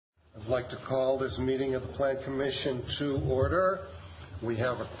like to call this meeting of the Plan Commission to order. We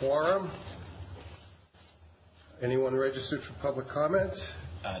have a quorum. Anyone registered for public comment?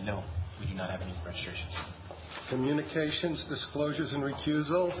 No, we do not have any registrations. Communications, disclosures, and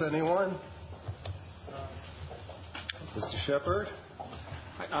recusals. Anyone? Mr. Shepard?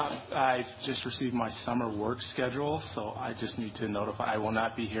 I've just received my summer work schedule, so I just need to notify. I will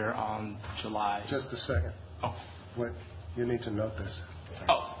not be here on July. Just a second. Oh. What? You need to note this. Sorry.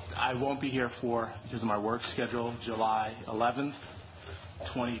 Oh, I won't be here because of my work schedule, July 11th,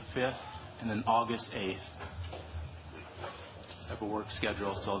 25th, and then August 8th. I have a work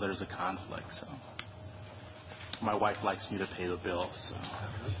schedule, so there's a conflict. So my wife likes me to pay the bills. So.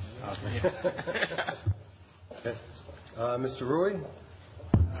 Okay. Okay. Mr. Rui?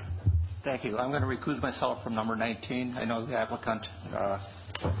 Thank you. I'm going to recuse myself from number 19. I know the applicant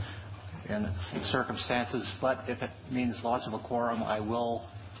in some circumstances, but if it means loss of a quorum, I will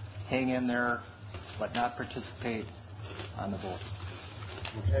hang in there but not participate on the vote.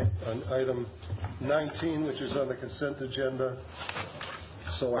 Okay. On item 19, which is on the consent agenda,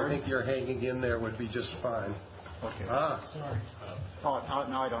 so I think your hanging in there would be just fine. Okay. Sorry. Oh,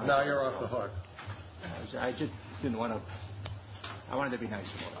 now I don't. Now you're off the hook. I just didn't want to. I wanted to be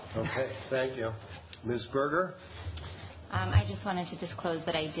nice about it. Okay. Thank you. Ms. Berger? I just wanted to disclose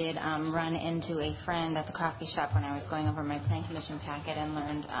that I did run into a friend at the coffee shop when I was going over my Plan Commission packet and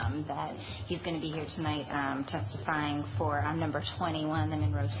learned that he's going to be here tonight testifying for number 21, the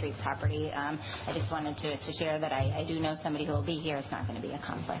Monroe Street property. I just wanted to share that I do know somebody who will be here. It's not going to be a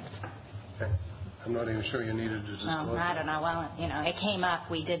conflict. Okay. I'm not even sure you needed to disclose I don't know. Well, it came up.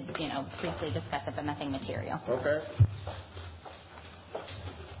 We did, briefly discuss it, but nothing material. Okay.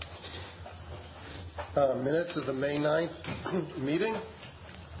 Minutes of the May 9th meeting.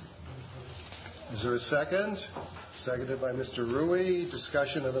 Is there a second? Seconded by Mr. Rui.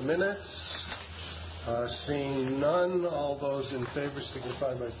 Discussion of the minutes. Seeing none, all those in favor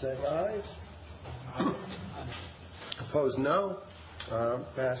signify by saying aye. Opposed, no.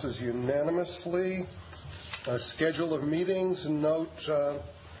 Passes unanimously. Schedule of meetings. Note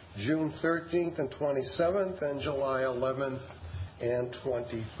June 13th and 27th and July 11th and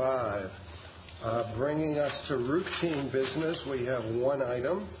 25th. Bringing us to routine business, we have one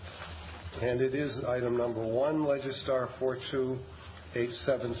item, and it is item number 1, Legistar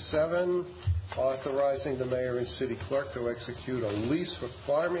 42877, authorizing the mayor and city clerk to execute a lease for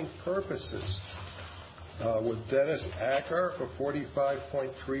farming purposes with Dennis Acker for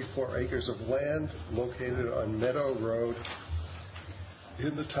 45.34 acres of land located on Meadow Road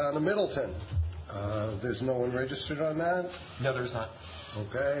in the town of Middleton. There's no one registered on that? No, there's not.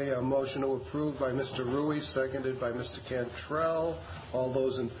 Okay, a motion to approve by Mr. Rui, seconded by Mr. Cantrell. All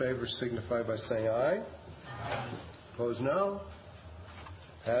those in favor signify by saying aye. Aye. Opposed, no.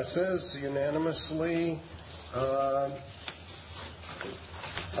 Passes unanimously. I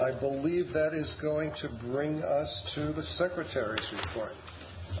believe that is going to bring us to the Secretary's report.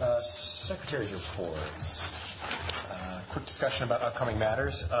 Secretary's reports. Quick discussion about upcoming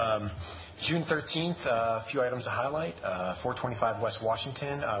matters. June 13th, a few items to highlight. 425 West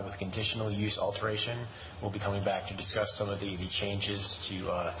Washington with conditional use alteration. We'll be coming back to discuss some of the changes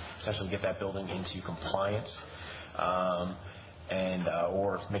to essentially get that building into compliance and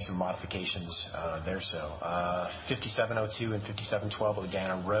or make some modifications there. So 5702 and 5712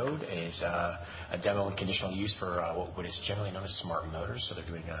 Ladana Road is a demo and conditional use for what is generally known as Smart Motors. So they're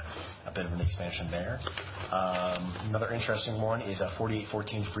doing a bit of an expansion there. Another interesting one is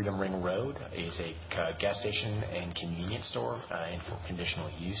 4814 Freedom Ring Road is a gas station and convenience store in for conditional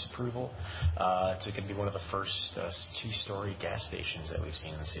use approval. It's going to be one of the first 2-story gas stations that we've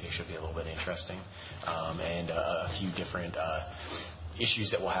seen in the city. Should be a little bit interesting, and a few different issues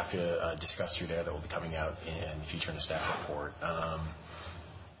that we'll have to discuss through there that will be coming out in the future in the staff report.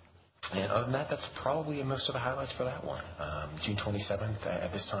 And other than that, that's probably most of the highlights for that one. June 27th,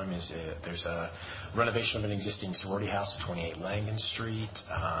 at this time, there's a renovation of an existing sorority house at 28 Langdon Street.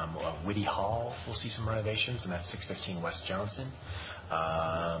 Whitty Hall will see some renovations, and that's 615 West Johnson.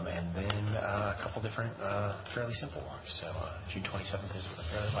 And then a couple different fairly simple ones. So June 27th is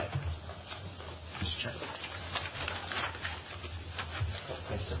fairly light. Mr. Chairman.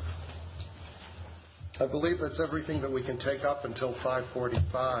 Thanks, sir. I believe that's everything that we can take up until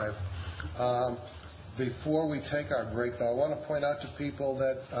 5:45. Before we take our break, though, I want to point out to people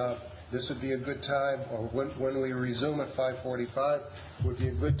that this would be a good time, or when we resume at 5:45, would be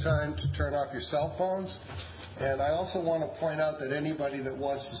a good time to turn off your cell phones. And I also want to point out that anybody that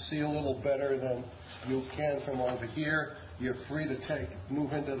wants to see a little better than you can from over here, you're free to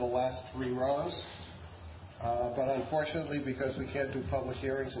move into the last 3 rows. But unfortunately, because we can't do public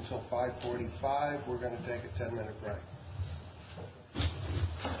hearings until 5:45, we're going to take a 10-minute break.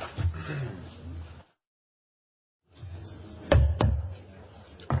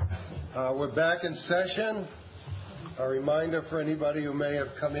 We're back in session. A reminder for anybody who may have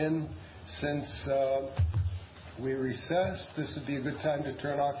come in since we recessed, this would be a good time to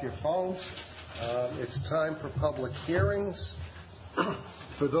turn off your phones. It's time for public hearings.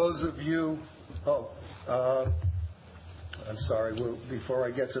 For those of you... I'm sorry. Before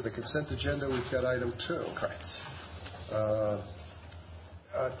I get to the consent agenda, we've got item 2. Correct.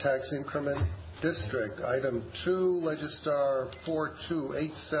 Tax increment district. Item 2, Legistar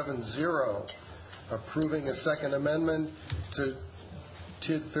 42870, approving a second amendment to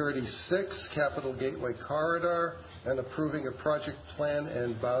TID 36, Capital Gateway Corridor, and approving a project plan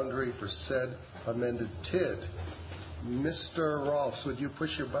and boundary for said amended TID. Mr. Rolfs, would you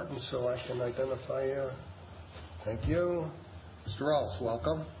push your button so I can identify you? Thank you. Mr. Rolfs,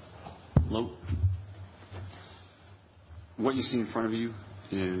 welcome. Hello. What you see in front of you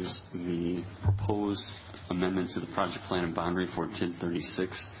is the proposed amendment to the project plan and boundary for TID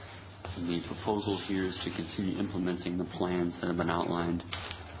 36. The proposal here is to continue implementing the plans that have been outlined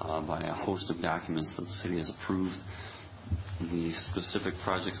by a host of documents that the city has approved. The specific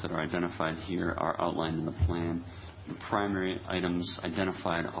projects that are identified here are outlined in the plan. The primary items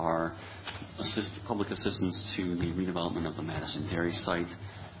identified are public assistance to the redevelopment of the Madison Dairy site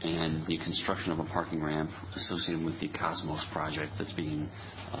and the construction of a parking ramp associated with the Cosmos project that's being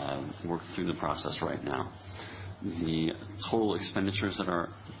worked through the process right now. The total expenditures that are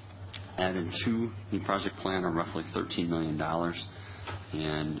added to the project plan are roughly $13 million,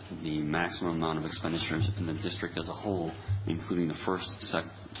 and the maximum amount of expenditures in the district as a whole, including the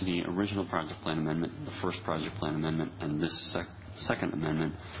original project plan amendment, the first project plan amendment, and this second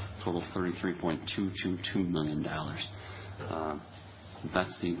amendment, total $33.222 million.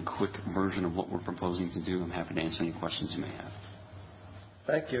 That's the quick version of what we're proposing to do. I'm happy to answer any questions you may have.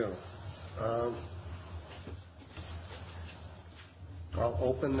 Thank you. I'll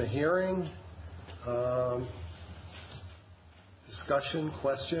open the hearing. Discussion,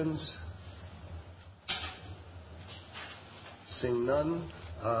 questions? Seeing none,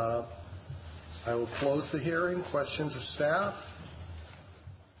 I will close the hearing. Questions of staff?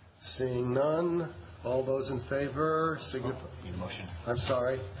 Seeing none, all those in favor signify. Need a motion. I'm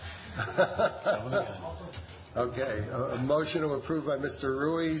sorry. Okay, a motion to approve by Mr.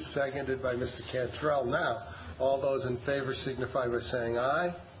 Rui, seconded by Mr. Cantrell. Now, all those in favor signify by saying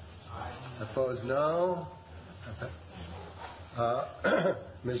aye. Aye. Opposed, no.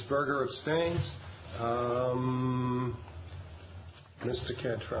 Ms. Berger abstains. Mr.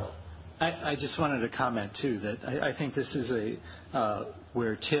 Cantrell. I just wanted to comment, too, that I think this is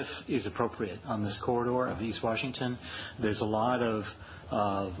where TIF is appropriate on this corridor of East Washington. There's a lot of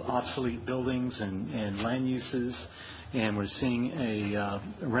obsolete buildings and land uses, and we're seeing a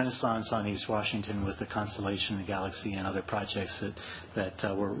renaissance on East Washington with the Constellation, the Galaxy, and other projects that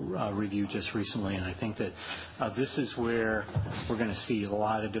were reviewed just recently. And I think that this is where we're going to see a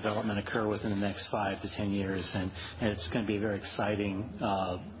lot of development occur within the next 5 to 10 years, and it's going to be a very exciting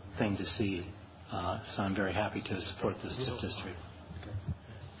thing to see. So I'm very happy to support this TIF district. Okay.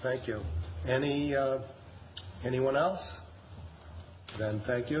 Thank you. Anyone else? Then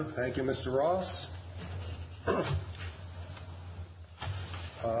thank you. Thank you, Mr. Ross.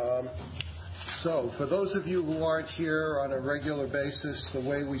 So, for those of you who aren't here on a regular basis, the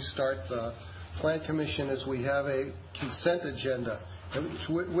way we start the Plan Commission is we have a consent agenda,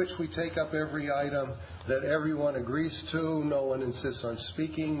 which we take up every item that everyone agrees to. No one insists on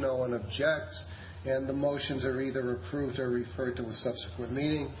speaking. No one objects. And the motions are either approved or referred to a subsequent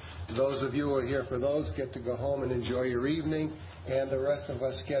meeting. Those of you who are here for those get to go home and enjoy your evening, and the rest of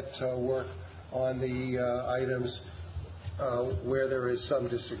us get to work on the items where there is some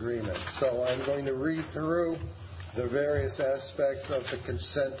disagreement. So I'm going to read through the various aspects of the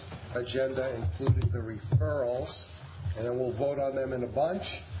consent agenda, including the referrals, and then we'll vote on them in a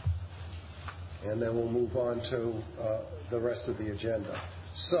bunch, and then we'll move on to the rest of the agenda.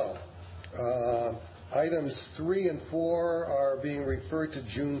 So, items 3 and 4 are being referred to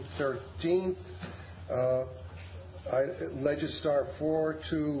June 13th. Legistar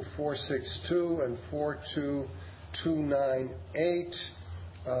 42462 and 42298,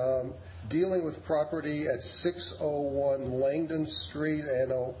 dealing with property at 601 Langdon Street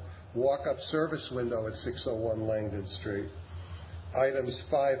and a walk-up service window at 601 Langdon Street. Items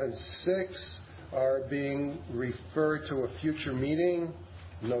 5 and 6 are being referred to a future meeting,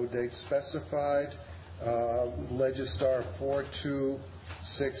 no date specified. Legistar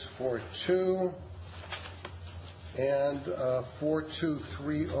 42642. and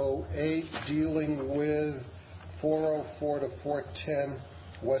 42308, dealing with 404 to 410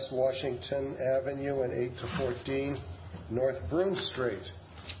 West Washington Avenue and 8 to 14 North Broome Street.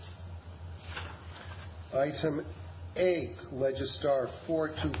 Item 8, Legistar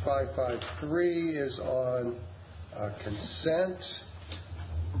 42553, is on consent.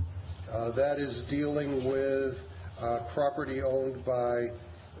 That is dealing with property owned by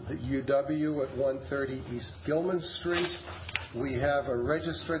the UW at 130 East Gilman Street. We have a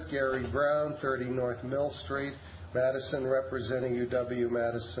registrant, Gary Brown, 30 North Mill Street, Madison, representing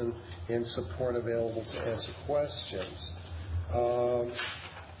UW-Madison, in support, available to answer questions.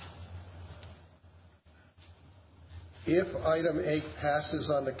 If item 8 passes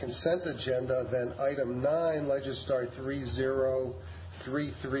on the consent agenda, then item 9, Legistar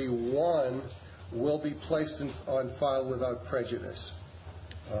 30331, will be placed on file without prejudice.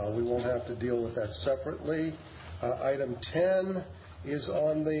 We won't have to deal with that separately. Item 10 is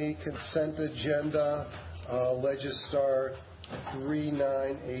on the consent agenda, Legistar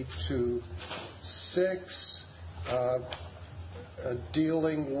 39826,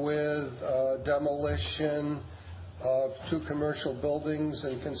 dealing with demolition of 2 commercial buildings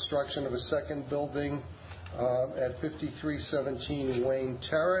and construction of a second building at 5317 Wayne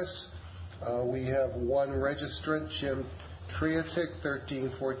Terrace. We have one registrant, Jim Triatic,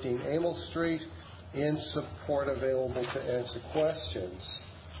 1314 Amel Street, in support, available to answer questions.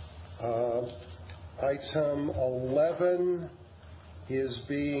 Item 11 is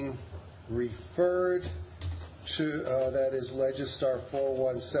being referred to, that is Legistar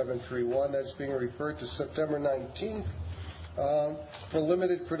 41731, that's being referred to September 19th for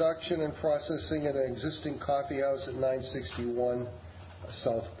limited production and processing at an existing coffee house at 961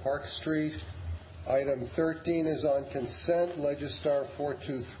 South Park Street. Item 13 is on consent, Legistar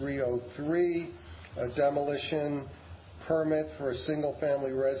 42303, a demolition permit for a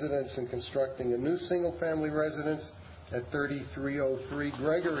single-family residence and constructing a new single-family residence at 3303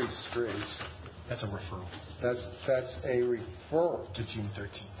 Gregory Street. That's a referral. That's a referral. To June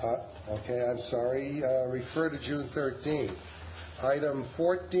 13th. Okay, I'm sorry. Refer to June 13th. Item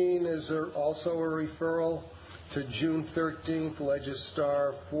 14 is also a referral to June 13th,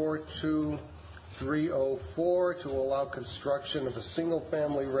 Legistar 42304, to allow construction of a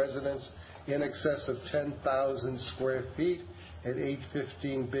single-family residence in excess of 10,000 square feet at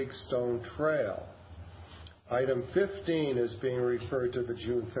 815 Big Stone Trail. Item 15 is being referred to the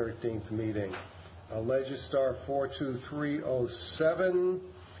June 13th meeting. Legistar 42307,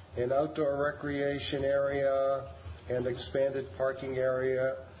 an outdoor recreation area and expanded parking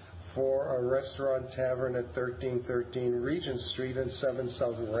area for a restaurant tavern at 1313 Regent Street and 7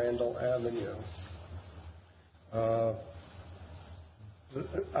 South Randall Avenue.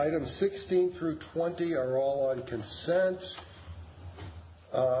 Items 16 through 20 are all on consent.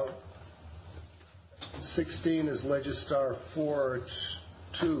 16 is Legistar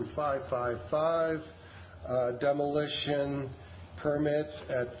 42555, demolition permit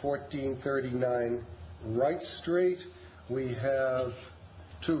at 1439 Wright Street. We have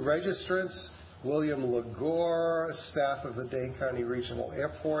 2 registrants, William Legore, staff of the Dane County Regional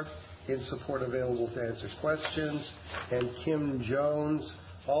Airport, in support, available to answer questions, and Kim Jones,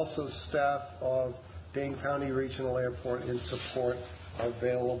 also staff of Dane County Regional Airport, in support,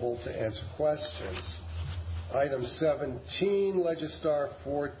 available to answer questions. Item 17, Legistar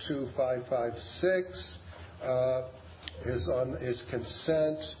 42556, is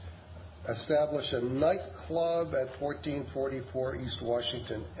consent. Establish a nightclub at 1444 East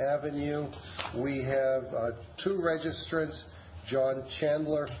Washington Avenue. We have 2 registrants, John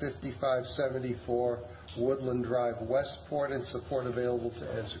Chandler, 5574 Woodland Drive, Westport, in support, available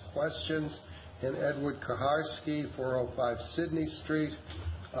to answer questions, and Edward Kaharski, 405 Sydney Street,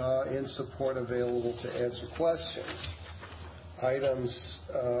 in support, available to answer questions. Items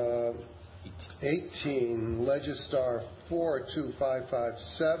 18, Legistar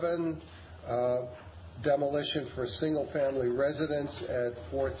 42557, demolition for a single-family residence at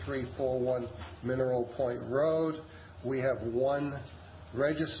 4341 Mineral Point Road. We have 1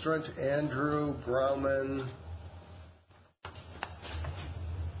 registrant, Andrew Brauman.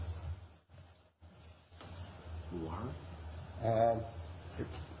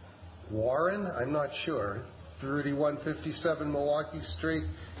 Warren? I'm not sure. 3157 Milwaukee Street,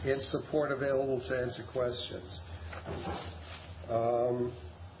 in support, available to answer questions.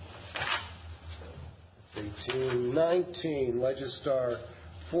 1819, Legistar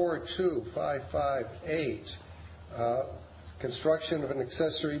 42558, construction of an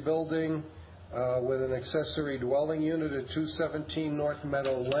accessory building with an accessory dwelling unit at 217 North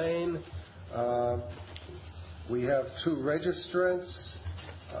Meadow Lane. We have two registrants,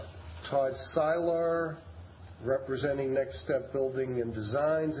 Todd Seiler, representing Next Step Building and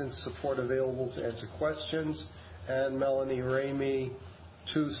Designs, in support available to answer questions, and Melanie Ramey,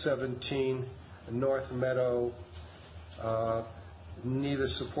 217 North Meadow, neither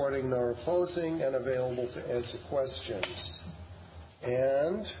supporting nor opposing, and available to answer questions.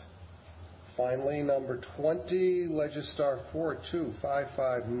 And finally, number 20, Legistar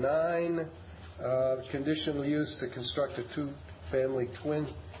 42559, conditional use to construct a two-family twin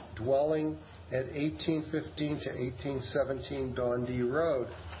dwelling at 1815 to 1817 Dundee Road.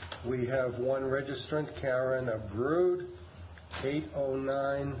 We have one registrant, Karen Abrood,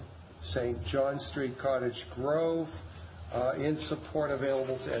 809 St. John Street, Cottage Grove, in support,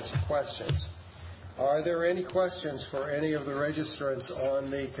 available to answer questions. Are there any questions for any of the registrants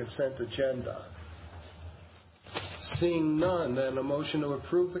on the consent agenda? Seeing none, then a motion to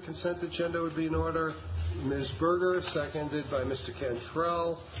approve the consent agenda would be in order. Ms. Berger, seconded by Mr.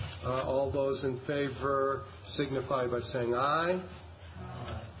 Cantrell. All those in favor signify by saying aye.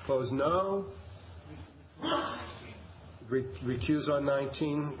 Opposed, no. Recuse on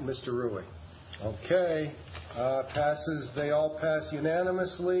 19, Mr. Rui. Okay. Passes. They all pass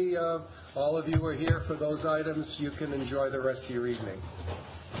unanimously. All of you are here for those items. You can enjoy the rest of your evening.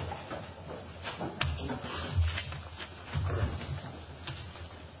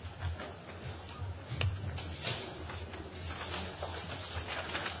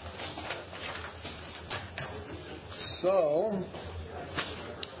 So,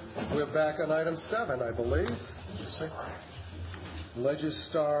 we're back on item 7, I believe. Yes, sir.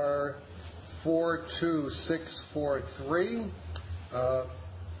 Legistar 42643,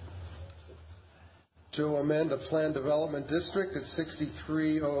 to amend a planned development district at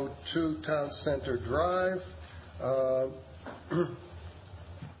 6302 Town Center Drive,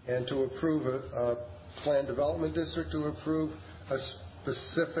 and to approve a planned development district, to approve a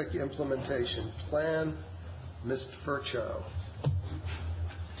specific implementation plan. Mr. Furchow.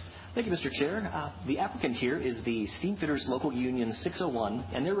 Thank you, Mr. Chair. The applicant here is the Steamfitters Local Union 601,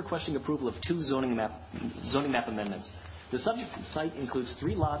 and they're requesting approval of two zoning map amendments. The subject site includes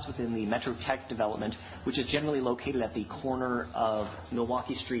 3 lots within the Metro Tech development, which is generally located at the corner of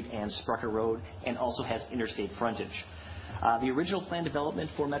Milwaukee Street and Sprucker Road, and also has interstate frontage. The original plan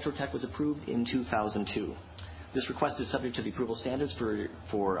development for Metro Tech was approved in 2002. This request is subject to the approval standards for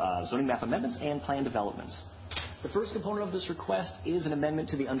zoning map amendments and plan developments. The first component of this request is an amendment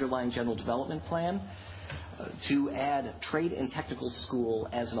to the underlying general development plan to add trade and technical school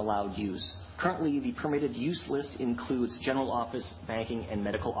as an allowed use. Currently, the permitted use list includes general office, banking, and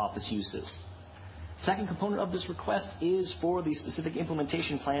medical office uses. Second component of this request is for the specific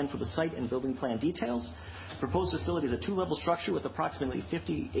implementation plan for the site and building plan details. Proposed facility is a 2-level structure with approximately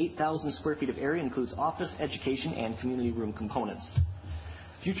 58,000 square feet of area, includes office, education, and community room components.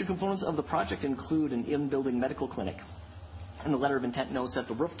 Future components of the project include an in-building medical clinic. And the letter of intent notes that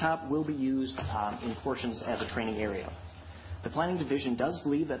the rooftop will be used in portions as a training area. The Planning Division does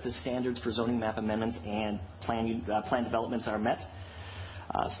believe that the standards for zoning map amendments and plan developments are met.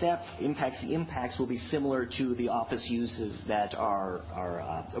 Staff impacts will be similar to the office uses that are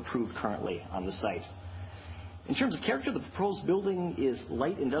approved currently on the site. In terms of character, the proposed building is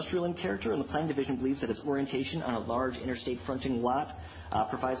light industrial in character, and the Planning Division believes that its orientation on a large interstate fronting lot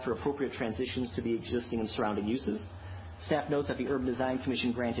provides for appropriate transitions to the existing and surrounding uses. Staff notes that the Urban Design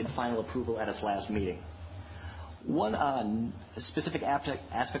Commission granted final approval at its last meeting. One specific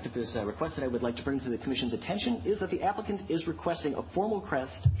aspect of this request that I would like to bring to the Commission's attention is that the applicant is requesting a formal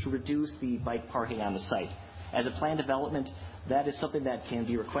request to reduce the bike parking on the site. As a planned development, that is something that can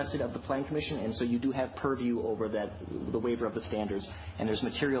be requested of the Plan Commission, and so you do have purview over that, the waiver of the standards, and there's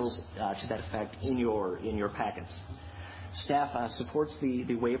materials to that effect in your packets. Staff supports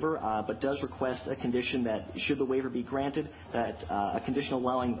the waiver, but does request a condition that, should the waiver be granted, that a condition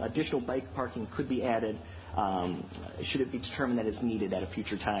allowing additional bike parking could be added should it be determined that it's needed at a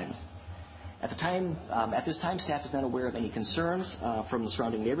future time. At this time, staff is not aware of any concerns from the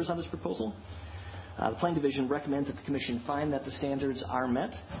surrounding neighbors on this proposal. The Planning Division recommends that the Commission find that the standards are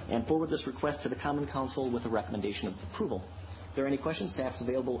met and forward this request to the Common Council with a recommendation of approval. If there are any questions, staff is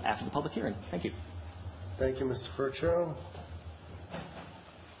available after the public hearing. Thank you. Thank you, Mr. Furchow.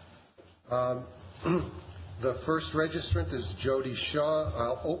 The first registrant is Jody Shaw.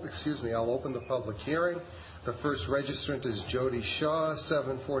 I'll open the public hearing. The first registrant is Jody Shaw,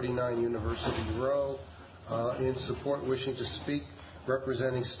 749 University Row, in support, wishing to speak,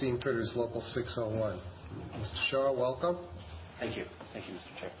 representing Steamfitters Local 601. Mr. Shaw, welcome. Thank you. Thank you,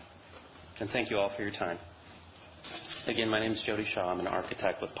 Mr. Chair. And thank you all for your time. Again, my name is Jody Shaw. I'm an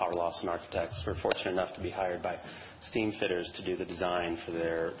architect with Power Lawson Architects. We're fortunate enough to be hired by Steam Fitters to do the design for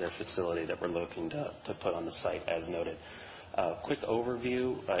their facility that we're looking to put on the site, as noted. Quick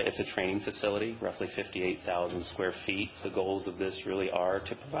overview, it's a training facility, roughly 58,000 square feet. The goals of this really are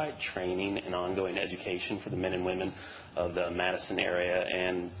to provide training and ongoing education for the men and women of the Madison area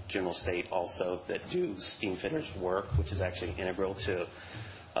and general state also that do steam fitters work, which is actually integral to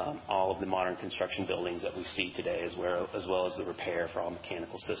all of the modern construction buildings that we see today, as well as the repair for all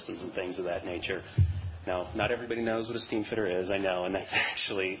mechanical systems and things of that nature. Now, not everybody knows what a steam fitter is, I know, and that's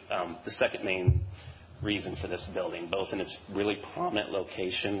actually the second main reason for this building, both in its really prominent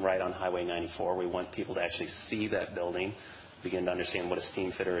location right on Highway 94. We want people to actually see that building, begin to understand what a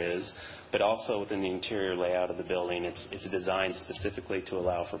steam fitter is, but also within the interior layout of the building, it's designed specifically to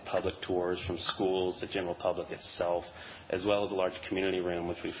allow for public tours from schools, the general public itself, as well as a large community room,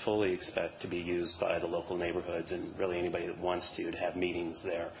 which we fully expect to be used by the local neighborhoods and really anybody that wants to have meetings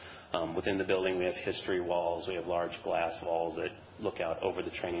there. Within the building, we have history walls. We have large glass walls that look out over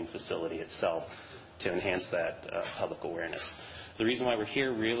the training facility itself to enhance that public awareness. The reason why we're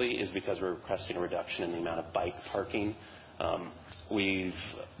here really is because we're requesting a reduction in the amount of bike parking.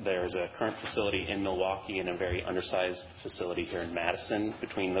 There's a current facility in Milwaukee and a very undersized facility here in Madison.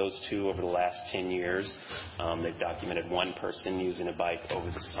 Between those two, over the last 10 years, they've documented one person using a bike over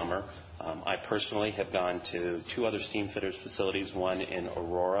the summer. I personally have gone to two other steam fitters facilities, one in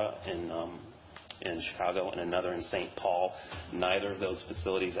Aurora in Chicago and another in St. Paul. Neither of those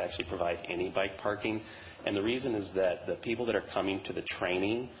facilities actually provide any bike parking. And the reason is that the people that are coming to the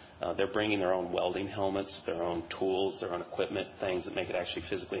training, they're bringing their own welding helmets, their own tools, their own equipment, things that make it actually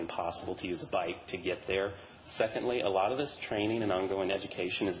physically impossible to use a bike to get there. Secondly, a lot of this training and ongoing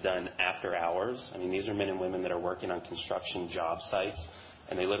education is done after hours. I mean, these are men and women that are working on construction job sites,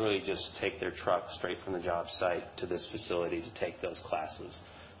 and they literally just take their truck straight from the job site to this facility to take those classes.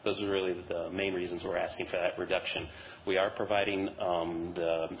 Those are really the main reasons we're asking for that reduction. We are providing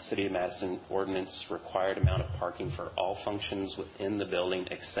the City of Madison ordinance required amount of parking for all functions within the building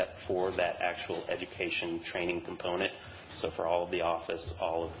except for that actual education training component. So for all of the office,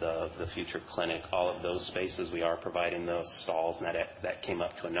 all of the future clinic, all of those spaces, we are providing those stalls, and that came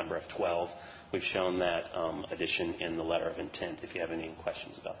up to a number of 12. We've shown that addition in the letter of intent if you have any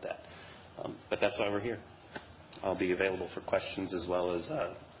questions about that. But that's why we're here. I'll be available for questions as well as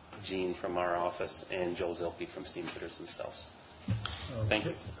Gene from our office and Joel Zilke from Steam Fitters themselves. Okay. Thank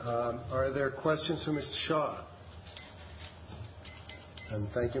you. Are there questions for Mr. Shaw? And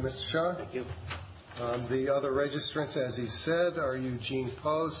thank you, Mr. Shaw. Thank you. The other registrants, as he said, are Eugene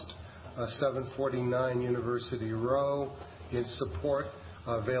Post, 749 University Row, in support,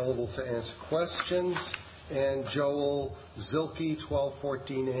 available to answer questions, and Joel Zilke,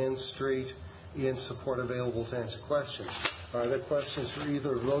 1214 Ann Street, in support, available to answer questions. Are there questions for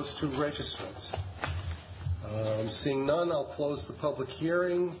either of those two registrants? Seeing none, I'll close the public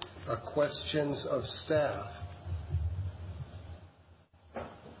hearing. Questions of staff?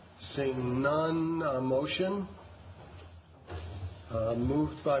 Seeing none, motion.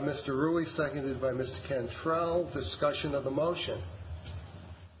 Moved by Mr. Rui, seconded by Mr. Cantrell. Discussion of the motion.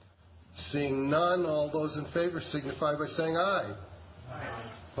 Seeing none, all those in favor signify by saying aye.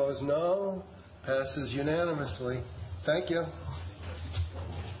 Aye. Opposed, no. Passes unanimously. Thank you.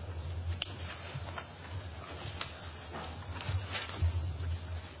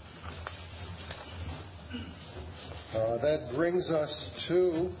 That brings us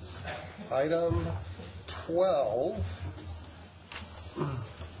to item 12.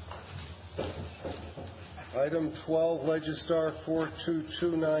 Item 12, Legistar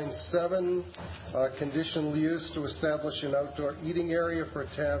 42297, conditional use to establish an outdoor eating area for a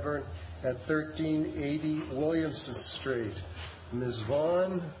tavern at 1380 Williamson Street. Ms.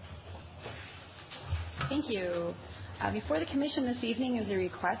 Vaughn. Thank you. Before the Commission this evening is a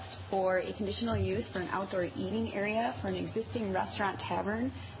request for a conditional use for an outdoor eating area for an existing restaurant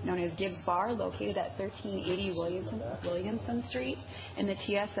tavern known as Gibbs Bar, located at 1380 Williamson Street in the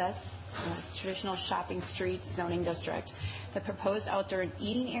TSS Traditional Shopping Street zoning district. The proposed outdoor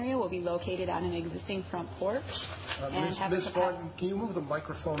eating area will be located on an existing front porch. Ms. Vaughn, can you move the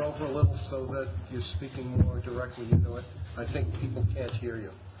microphone over a little so that you're speaking more directly into it? I think people can't hear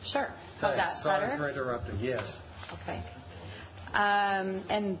you. Sure. How's that? Sorry better? for interrupting. Yes. Okay.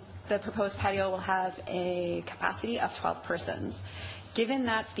 And the proposed patio will have a capacity of 12 persons. Given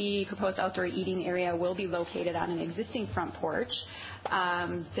that the proposed outdoor eating area will be located on an existing front porch,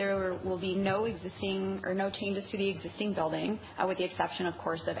 there will be no changes to the existing building, with the exception, of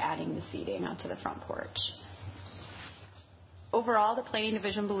course, of adding the seating onto the front porch. Overall, the Planning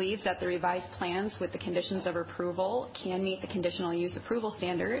Division believes that the revised plans with the conditions of approval can meet the conditional use approval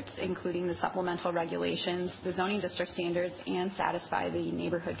standards, including the supplemental regulations, the zoning district standards, and satisfy the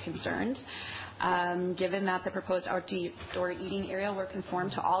neighborhood concerns. Given that the proposed outdoor eating area will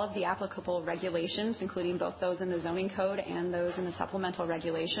conform to all of the applicable regulations, including both those in the zoning code and those in the supplemental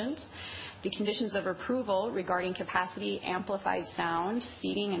regulations. The conditions of approval regarding capacity, amplified sound,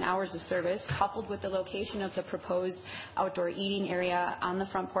 seating, and hours of service, coupled with the location of the proposed outdoor eating area on the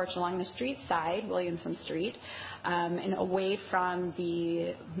front porch along the street side, Williamson Street, and away from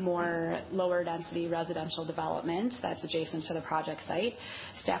the more lower density residential development that's adjacent to the project site.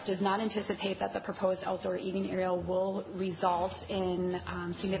 Staff does not anticipate that the proposed outdoor eating area will result in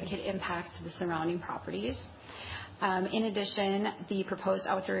significant impacts to the surrounding properties. In addition, the proposed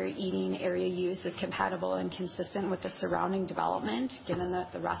outdoor eating area use is compatible and consistent with the surrounding development, given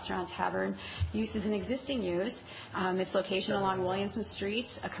that the restaurant tavern use is an existing use, its location along Williamson Street,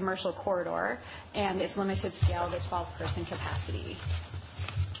 a commercial corridor, and its limited scale of a 12-person capacity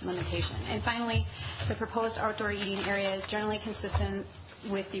limitation. And finally, the proposed outdoor eating area is generally consistent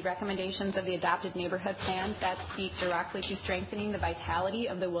with the recommendations of the adopted neighborhood plans that speak directly to strengthening the vitality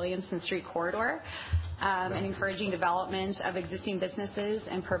of the Williamson Street corridor, and encouraging development of existing businesses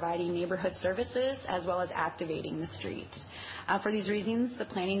and providing neighborhood services, as well as activating the street. For these reasons, the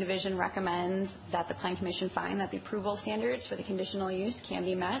Planning Division recommends that the Plan Commission find that the approval standards for the conditional use can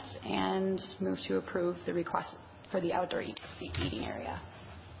be met and move to approve the request for the outdoor eating area.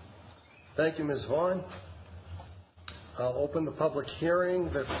 Thank you, Ms. Vaughn. I'll open the public hearing.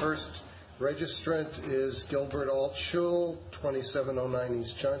 The first registrant is Gilbert Altschul, 2709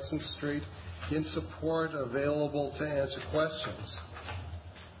 East Johnson Street. In support, available to answer questions.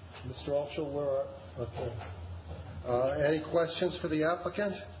 Mr. Altschul, where are? Okay. Any questions for the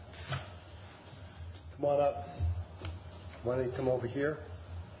applicant? Come on up. Why don't you come over here?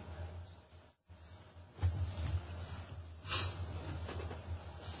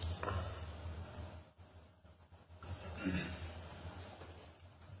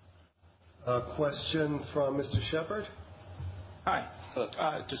 A question from Mr. Shepard. Hi.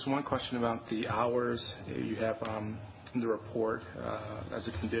 Just one question about the hours you have in the report as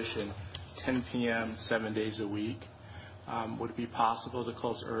a condition, 10 p.m., 7 days a week. Would it be possible to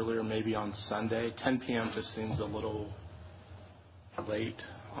close earlier, maybe on Sunday? 10 p.m. just seems a little late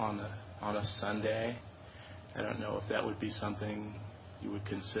on a Sunday. I don't know if that would be something you would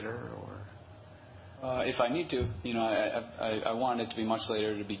consider, or... If I need to, I want it to be much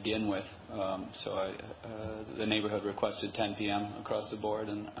later to begin with. So the neighborhood requested 10 p.m. across the board,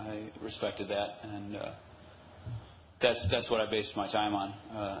 and I respected that. And that's what I based my time on.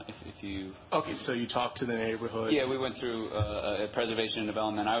 If you okay, so you talked to the neighborhood. Yeah, we went through preservation and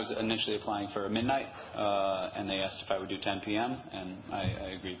development. I was initially applying for midnight, and they asked if I would do 10 p.m., and I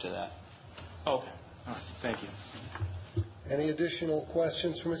agreed to that. Okay, all right. Thank you. Any additional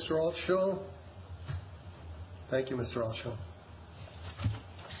questions for Mr. Altschul? Thank you, Mr. Altschul.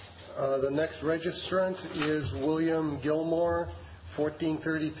 The next registrant is William Gilmore,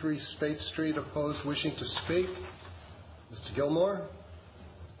 1433 Spate Street, opposed, wishing to speak. Mr. Gilmore?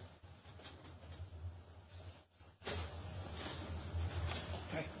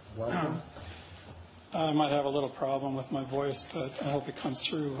 Okay. Welcome. I might have a little problem with my voice, but I hope it comes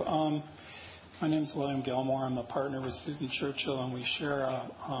through. My name is William Gilmore. I'm a partner with Susan Churchill, and we share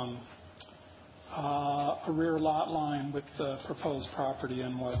a rear lot line with the proposed property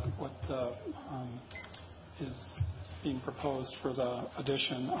and what is being proposed for the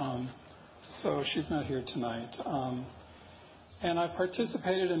addition. So she's not here tonight. And I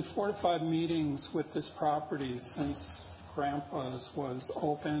participated in 4 to 5 meetings with this property since Grandpa's was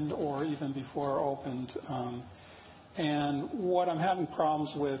opened, or even before opened. And what I'm having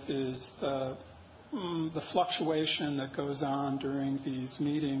problems with is the fluctuation that goes on during these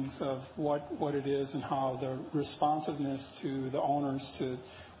meetings of what it is and how the responsiveness to the owners to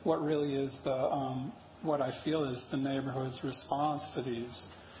what really is what I feel is the neighborhood's response to these.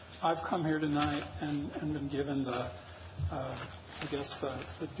 I've come here tonight and been given the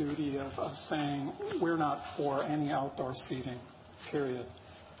duty of saying we're not for any outdoor seating, period.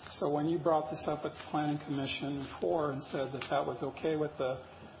 So when you brought this up at the Planning Commission before and said that was okay with the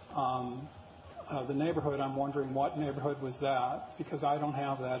neighborhood, I'm wondering what neighborhood was that, because I don't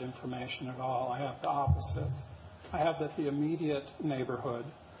have that information at all. I have the opposite. I have that the immediate neighborhood,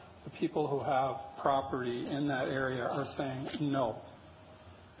 the people who have property in that area, are saying no.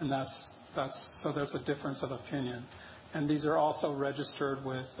 And so there's a difference of opinion. And these are also registered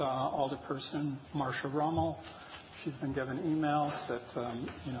with Alderperson Marsha Rummel. She's been given emails that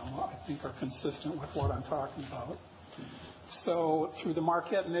I think are consistent with what I'm talking about. So through the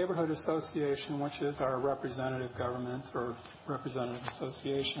Marquette Neighborhood Association, which is our representative government or representative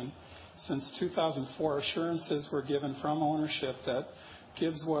association, since 2004, assurances were given from ownership that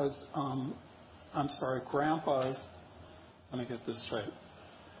Gibbs was, Grandpa's, let me get this straight,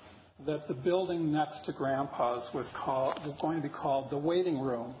 that the building next to Grandpa's was going to be called the waiting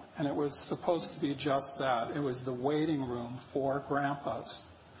room, and it was supposed to be just that. It was the waiting room for Grandpa's.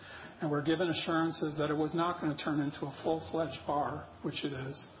 And we're given assurances that it was not going to turn into a full-fledged bar, which it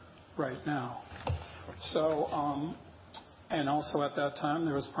is right now. So, and also at that time,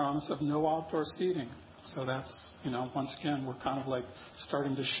 there was promise of no outdoor seating. So that's, once again, we're kind of like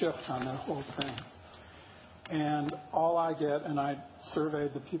starting to shift on that whole thing. And all I get, and I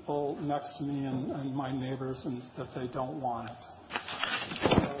surveyed the people next to me and my neighbors, and that they don't want it.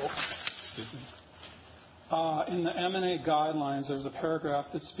 So, excuse me. In the M&A guidelines, there's a paragraph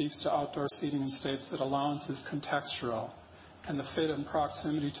that speaks to outdoor seating and states that allowance is contextual and the fit and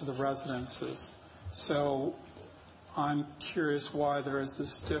proximity to the residences. So I'm curious why there is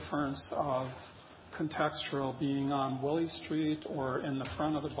this difference of contextual being on Willie Street or in the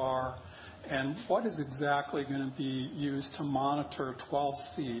front of the bar, and what is exactly going to be used to monitor 12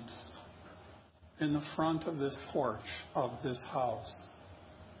 seats in the front of this porch of this house.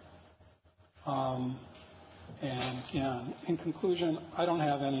 And again, in conclusion, I don't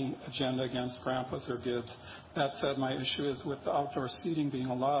have any agenda against Grandpa's or Gibbs. That said, my issue is with the outdoor seating being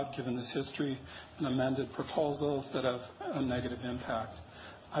allowed, given this history and amended proposals that have a negative impact.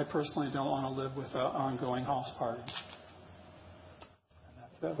 I personally don't want to live with an ongoing house party.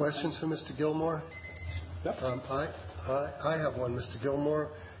 Questions for Mr. Gilmore? Yep. I have one, Mr. Gilmore.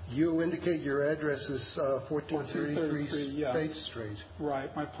 You indicate your address is 1433 yes. Space Street.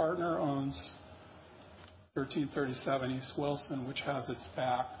 Right. My partner owns 1337 East Wilson, which has its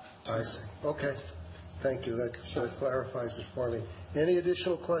back. I see. Okay. Thank you. That clarifies it for me. Any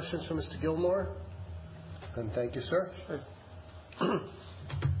additional questions for Mr. Gilmore? And thank you, sir. Sure.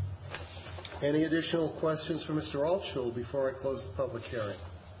 Any additional questions for Mr. Altschul before I close the public hearing?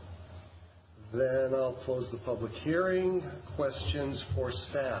 Then I'll close the public hearing. Questions for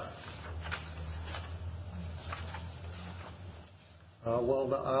staff?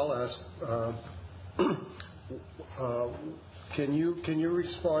 Well, I'll ask. Can you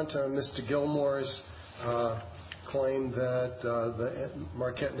respond to Mr. Gilmore's claim that the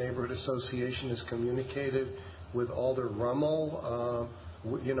Marquette Neighborhood Association has communicated with Alder Rummel?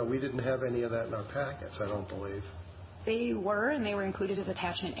 We didn't have any of that in our packets, I don't believe. They were, and they were included as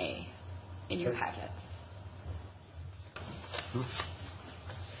Attachment A in your packets.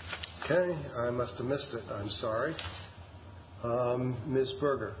 Okay, I must have missed it. I'm sorry. Ms.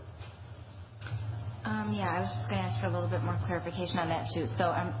 Berger. Yeah, I was just going to ask for a little bit more clarification on that, too.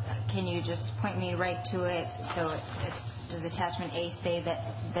 So can you just point me right to it? So does Attachment A say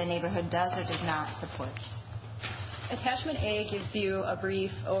that the neighborhood does or does not support? Attachment A gives you a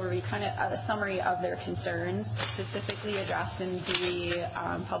brief overview, kind of a summary of their concerns, specifically addressed in the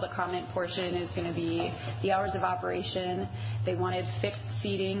public comment portion is going to be the hours of operation. They wanted fixed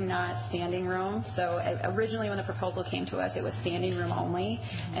seating, not standing room. So originally when the proposal came to us, it was standing room only.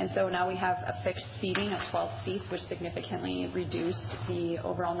 And so now we have a fixed seating of 12 seats, which significantly reduced the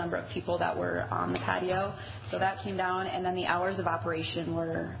overall number of people that were on the patio. So that came down. And then the hours of operation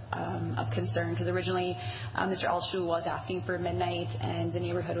were of concern because originally Mr. Altshuler was asking for midnight, and the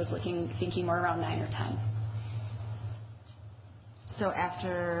neighborhood was thinking more around 9 or 10. So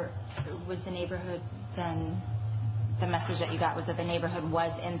was the neighborhood then, the message that you got was that the neighborhood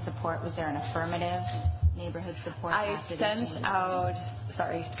was in support? Was there an affirmative neighborhood support? I sent out,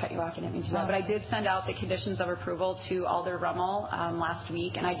 sorry to cut you off, I didn't mean to do that, but I did send out the conditions of approval to Alder Rummel last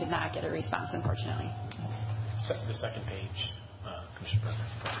week, and I did not get a response, unfortunately. The second page, Commissioner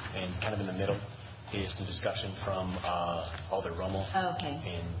Berger, and kind of in the middle is some discussion from Alder Rummel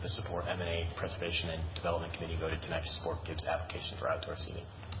and the support M&A Preservation and Development Committee voted tonight to support Gibbs' application for outdoor seating.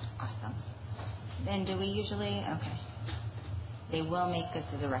 Awesome. And do we usually, they will make this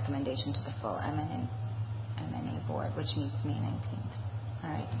as a recommendation to the full M&A board, which meets May 19th.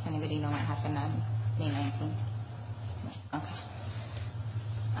 All right. Does anybody know what happened on May 19th? Okay.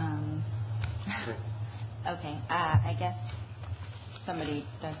 Okay. I guess somebody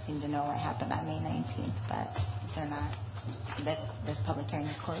does seem to know what happened on May 19th, but they're not. This public hearing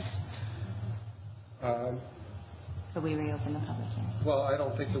is closed. So we reopen the public hearing. Well, I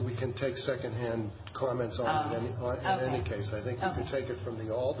don't think that we can take secondhand comments on it in any case. I think we could take it from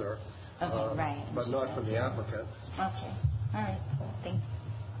the Alder, but not from the applicant. Okay. All right. Thanks.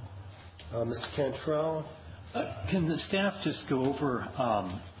 Mr. Cantrell? Can the staff just go over,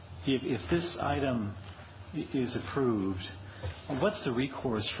 if this item is approved, what's the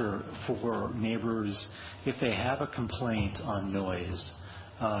recourse for neighbors if they have a complaint on noise?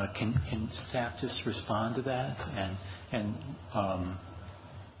 Can staff just respond to that?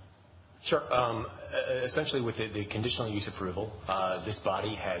 Sure. Essentially, with the conditional use approval, this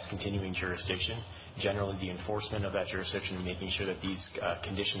body has continuing jurisdiction. Generally, the enforcement of that jurisdiction and making sure that these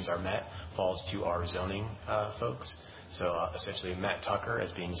conditions are met falls to our zoning folks. So essentially, Matt Tucker,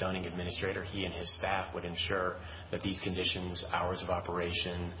 as being zoning administrator, he and his staff would ensure that these conditions, hours of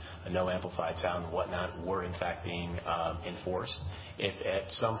operation, no amplified sound, and whatnot, were in fact being enforced. If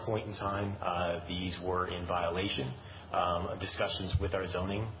at some point in time these were in violation, discussions with our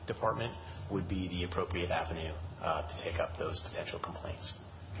zoning department would be the appropriate avenue to take up those potential complaints.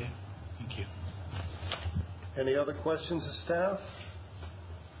 Okay, thank you. Any other questions of staff?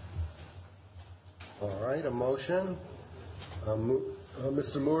 All right, a motion.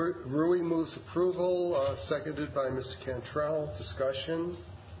 Mr. Rui moves approval, seconded by Mr. Cantrell. Discussion.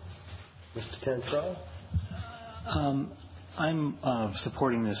 Mr. Cantrell? I'm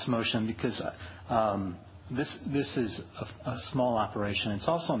supporting this motion because this is a small operation. It's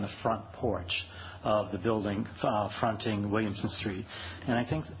also on the front porch of the building fronting Williamson Street. And I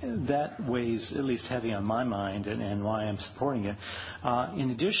think that weighs at least heavy on my mind and why I'm supporting it. In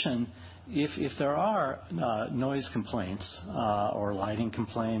addition, if there are noise complaints or lighting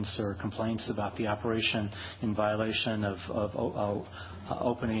complaints or complaints about the operation in violation of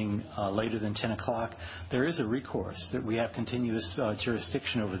opening later than 10 o'clock, there is a recourse that we have continuous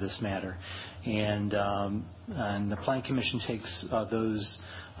jurisdiction over this matter. And the Planning Commission takes those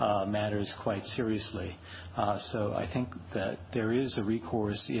matters quite seriously. So I think that there is a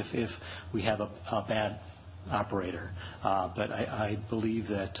recourse if we have a bad operator. But I believe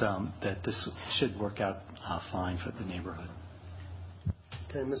that this should work out fine for the neighborhood.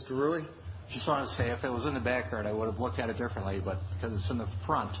 Okay, Mr. Rui? Just want to say, if it was in the backyard, I would have looked at it differently, but because it's in the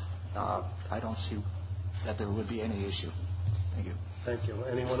front, I don't see that there would be any issue. Thank you. Thank you.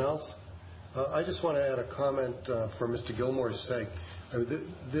 Anyone else? I just want to add a comment for Mr. Gilmore's sake.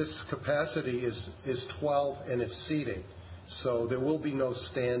 This capacity is 12 and it's seating, so there will be no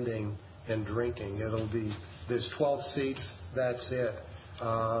standing and drinking. There's 12 seats, that's it.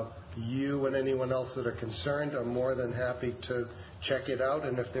 You and anyone else that are concerned are more than happy to check it out,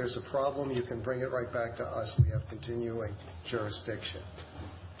 and if there's a problem, you can bring it right back to us. We have continuing jurisdiction.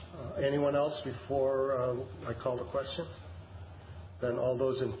 Anyone else before I call the question? Then all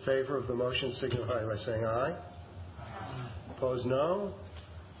those in favor of the motion signify by saying aye. Opposed, no.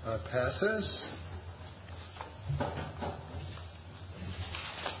 Passes. I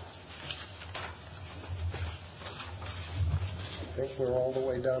think we're all the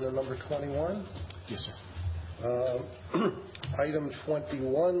way down to number 21. Yes, sir. Item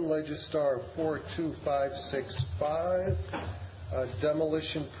 21, Legistar 42565,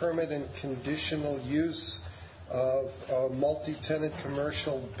 demolition permit and conditional use of a multi-tenant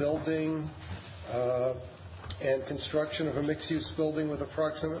commercial building and construction of a mixed-use building with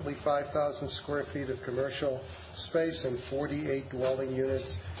approximately 5,000 square feet of commercial space and 48 dwelling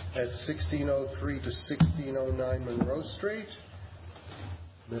units at 1603 to 1609 Monroe Street.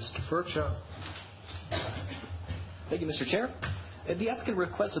 Mr. Furchow. Thank you, Mr. Chair. The applicant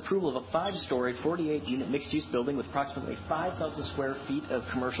requests approval of a 5-story, 48-unit mixed-use building with approximately 5,000 square feet of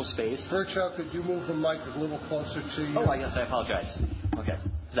commercial space. Furchow, could you move the mic a little closer to you? Oh, yes, I apologize. Okay.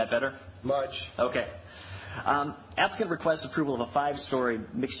 Is that better? Much. Okay. Applicant requests approval of a 5-story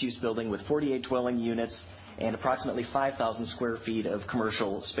mixed-use building with 48 dwelling units and approximately 5,000 square feet of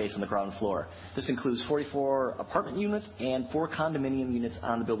commercial space on the ground floor. This includes 44 apartment units and 4 condominium units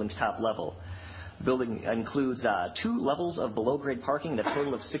on the building's top level. The building includes 2 levels of below-grade parking and a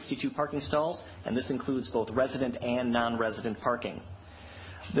total of 62 parking stalls, and this includes both resident and non-resident parking.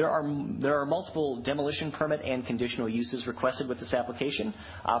 There are multiple demolition permit and conditional uses requested with this application.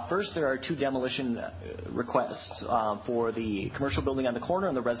 First, there are 2 demolition requests for the commercial building on the corner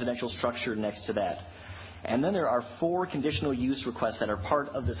and the residential structure next to that. And then there are 4 conditional use requests that are part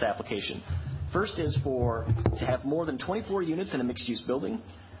of this application. First is to have more than 24 units in a mixed-use building.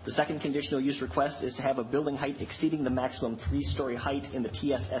 The second conditional use request is to have a building height exceeding the maximum 3-story height in the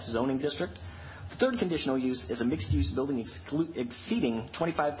TSS zoning district. The third conditional use is a mixed-use building exceeding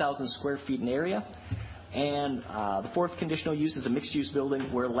 25,000 square feet in area. And the fourth conditional use is a mixed-use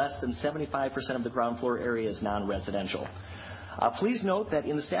building where less than 75% of the ground floor area is non-residential. Please note that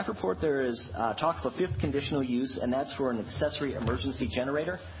in the staff report there is talk of a fifth conditional use, and that's for an accessory emergency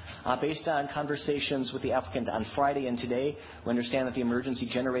generator. Based on conversations with the applicant on Friday and today, we understand that the emergency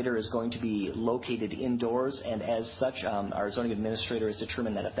generator is going to be located indoors, and as such, our zoning administrator has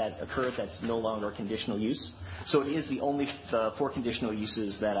determined that if that occurs, that's no longer a conditional use. So it is the four conditional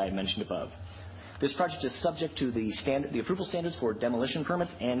uses that I mentioned above. This project is subject to the approval standards for demolition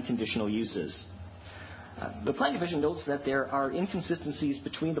permits and conditional uses. The Plan Division notes that there are inconsistencies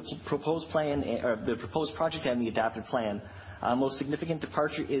between the proposed project and the adopted plan. Most significant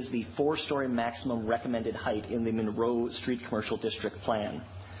departure is the 4-story maximum recommended height in the Monroe Street Commercial District Plan.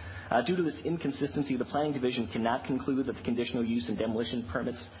 Due to this inconsistency, the Planning Division cannot conclude that the conditional use and demolition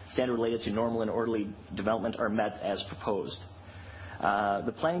permits standard related to normal and orderly development are met as proposed.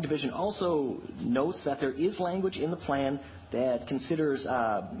 The Planning Division also notes that there is language in the plan that considers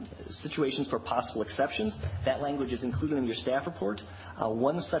situations for possible exceptions. That language is included in your staff report.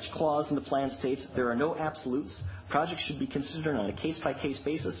 One such clause in the plan states there are no absolutes. Projects should be considered on a case-by-case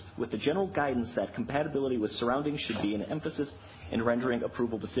basis with the general guidance that compatibility with surroundings should be an emphasis in rendering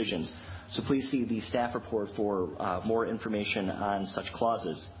approval decisions. So please see the staff report for more information on such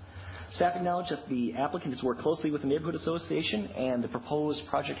clauses. Staff acknowledge that the applicant has worked closely with the Neighborhood Association, and the proposed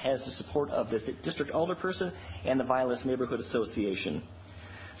project has the support of the District Alderperson and the Vilas Neighborhood Association.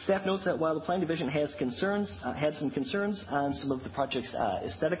 Staff notes that while the Plan Division has had some concerns on some of the project's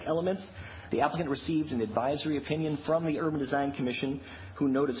aesthetic elements, the applicant received an advisory opinion from the Urban Design Commission, who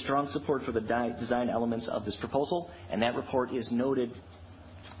noted strong support for the design elements of this proposal, and that report is noted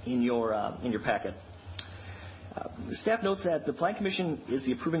in your packet. Staff notes that the Plan Commission is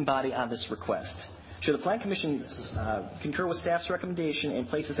the approving body on this request. Should the Plan Commission concur with staff's recommendation and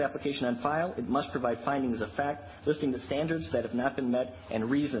place this application on file, it must provide findings of fact listing the standards that have not been met and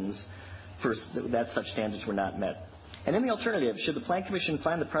reasons for that such standards were not met. And in the alternative, should the Plan Commission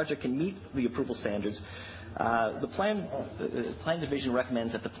find the project can meet the approval standards, the Plan Division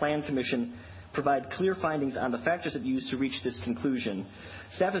recommends that the Plan Commission provide clear findings on the factors it used to reach this conclusion.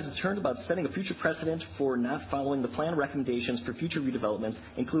 Staff is concerned about setting a future precedent for not following the plan recommendations for future redevelopments,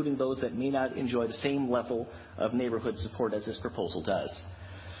 including those that may not enjoy the same level of neighborhood support as this proposal does.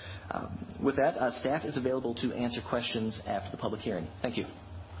 With that, staff is available to answer questions after the public hearing. Thank you.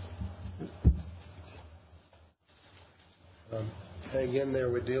 Again,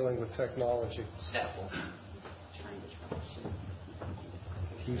 there we're dealing with technology. Staff will.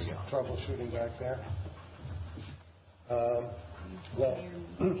 He's troubleshooting back there.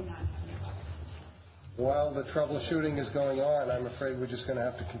 While the troubleshooting is going on, I'm afraid we're just going to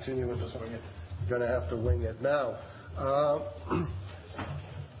have to continue with this. We're going to have to wing it. Now,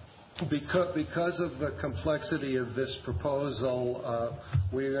 because of the complexity of this proposal,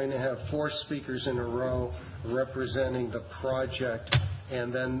 we're going to have 4 speakers in a row representing the project,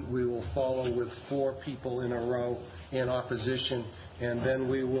 and then we will follow with 4 people in a row in opposition, and then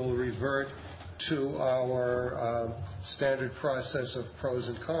we will revert to our standard process of pros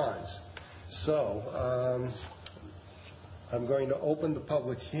and cons. So I'm going to open the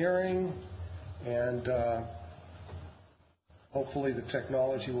public hearing, and hopefully the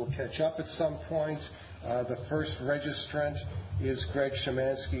technology will catch up at some point. The first registrant is Greg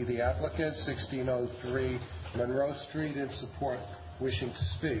Szymanski, the applicant, 1603 Monroe Street, in support. Wishing to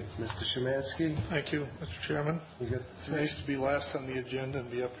speak. Mr. Szymanski. Thank you, Mr. Chairman. It's nice to be last on the agenda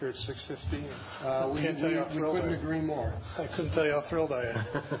and be up here at 6:15. We couldn't agree more. I couldn't tell you how thrilled I am.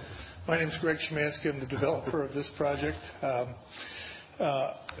 My name is Greg Szymanski. I'm the developer of this project.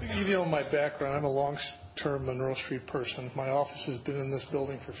 You know my background. I'm a long-term Monroe Street person. My office has been in this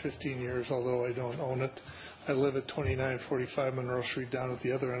building for 15 years, although I don't own it. I live at 2945 Monroe Street down at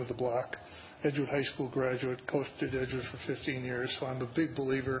the other end of the block. Edgewood High School graduate, coached at Edgewood for 15 years, so I'm a big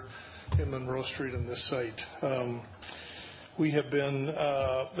believer in Monroe Street and this site. We have been,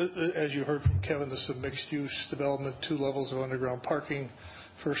 as you heard from Kevin, this is a mixed-use development, 2 levels of underground parking,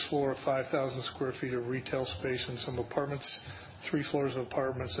 first floor of 5,000 square feet of retail space and some apartments, 3 floors of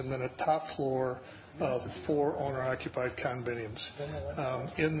apartments, and then a top floor of 4 owner-occupied condominiums.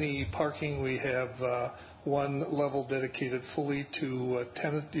 In the parking, we have 1 level dedicated fully to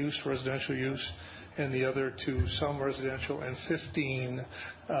tenant use, residential use, and the other to some residential, and 15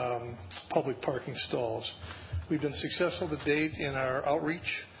 public parking stalls. We've been successful to date in our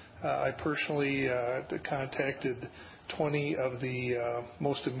outreach. I personally contacted 20 of the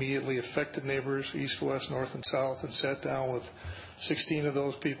most immediately affected neighbors, east, west, north, and south, and sat down with 16 of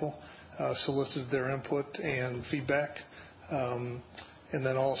those people, solicited their input and feedback. And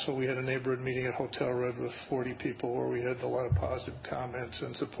then also we had a neighborhood meeting at Hotel Red with 40 people where we had a lot of positive comments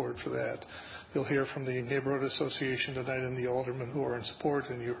and support for that. You'll hear from the Neighborhood Association tonight and the aldermen who are in support,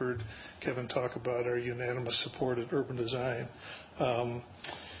 and you heard Kevin talk about our unanimous support at Urban Design.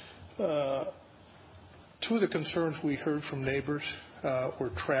 Two of the concerns we heard from neighbors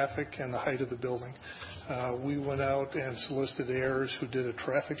were traffic and the height of the building. We went out and solicited heirs who did a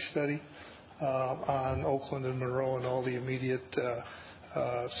traffic study on Oakland and Monroe and all the immediate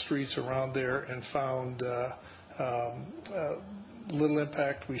streets around there and found little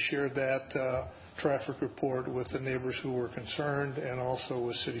impact. We shared that traffic report with the neighbors who were concerned and also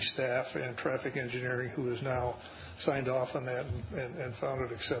with city staff and traffic engineering who has now signed off on that and found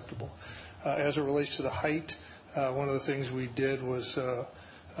it acceptable. As it relates to the height, one of the things we did was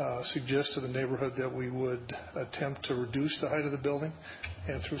suggest to the neighborhood that we would attempt to reduce the height of the building,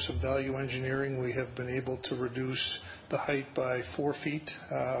 and through some value engineering we have been able to reduce the height by 4 feet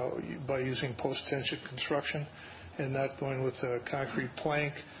by using post-tension construction and not going with a concrete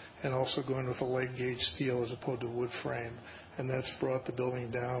plank, and also going with a leg gauge steel as opposed to wood frame, and that's brought the building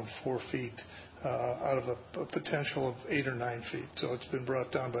down 4 feet out of a potential of 8 or 9 feet. So it's been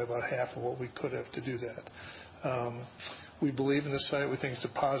brought down by about half of what we could have to do that. We believe in the site. We think it's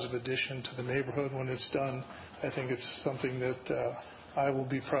a positive addition to the neighborhood when it's done. I think it's something that I will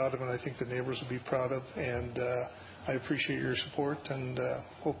be proud of, and I think the neighbors will be proud of, and I appreciate your support and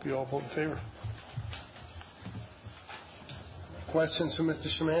hope you all vote in favor. Questions for Mr.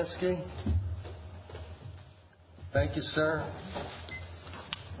 Szymanski? Thank you, sir.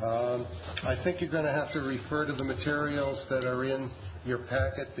 I think you're going to have to refer to the materials that are in your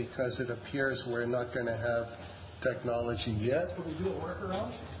packet because it appears we're not going to have technology yet. Can we do a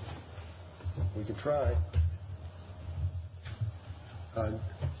workaround? We can try.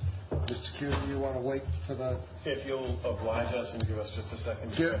 Mr. Q, do you want to wait for the... If you'll oblige us and give us just a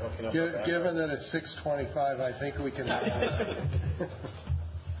second. Given that it's 6:25, I think we can... All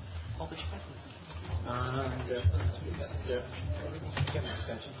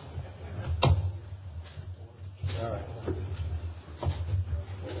right.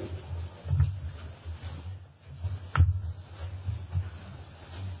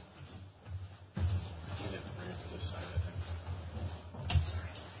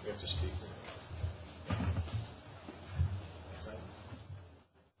 We have to speak.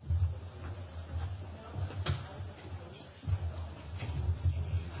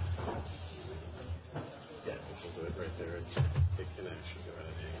 Yeah, we'll do it right there. It can actually go at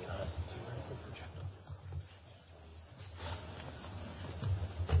an angle.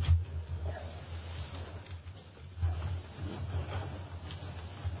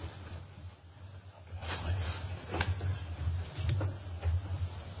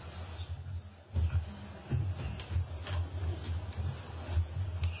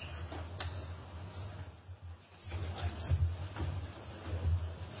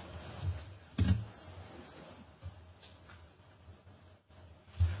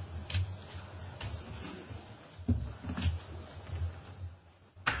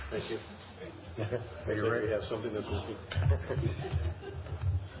 Thank you. Are you ready? We have something that's working.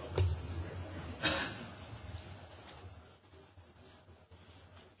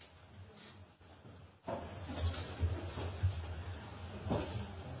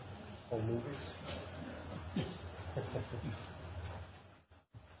 Home movies?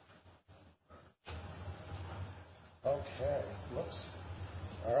 Okay. Whoops.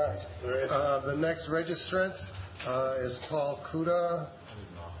 All right. The next registrant is Paul Kuda,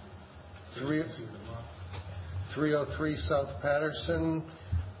 303 South Patterson,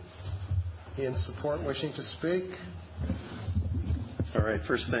 in support, wishing to speak. All right.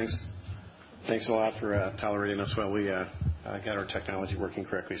 First, thanks a lot for tolerating us while we got our technology working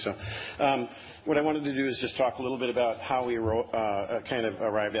correctly. So what I wanted to do is just talk a little bit about how we kind of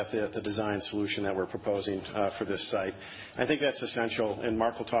arrived at the design solution that we're proposing for this site. I think that's essential, and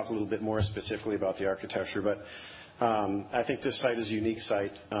Mark will talk a little bit more specifically about the architecture, but I think this site is a unique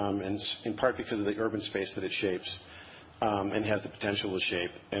site, and in part because of the urban space that it shapes and has the potential to shape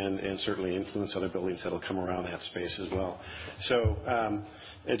and certainly influence other buildings that will come around that space as well. So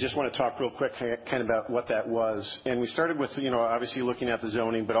I just want to talk real quick kind of about what that was. And we started with, obviously looking at the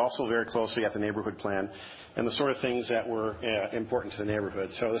zoning, but also very closely at the neighborhood plan and the sort of things that were important to the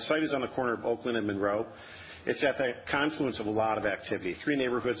neighborhood. So the site is on the corner of Oakland and Monroe. It's at the confluence of a lot of activity. 3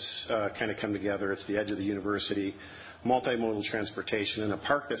 neighborhoods kind of come together. It's the edge of the university, multimodal transportation, and a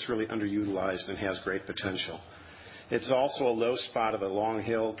park that's really underutilized and has great potential. It's also a low spot of a long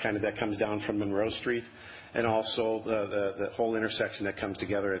hill kind of that comes down from Monroe Street, and also the whole intersection that comes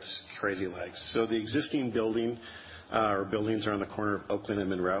together. It's crazy legs. So the existing building Our buildings are on the corner of Oakland and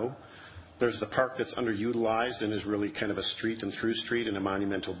Monroe. There's the park that's underutilized and is really kind of a street and through street and a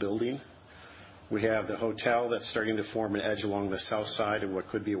monumental building. We have the hotel that's starting to form an edge along the south side of what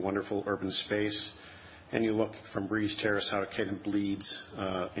could be a wonderful urban space. And you look from Breeze Terrace how it kind of bleeds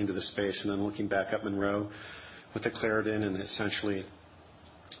into the space, and then looking back up Monroe with the Clarendon and essentially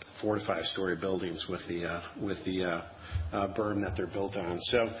 4 to 5 story buildings with the berm that they're built on.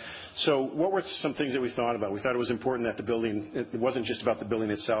 So what were some things that we thought about? We thought it was important that the building, it wasn't just about the building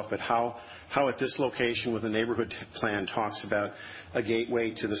itself, but how at this location with the neighborhood plan talks about a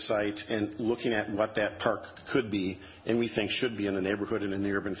gateway to the site and looking at what that park could be and we think should be in the neighborhood and in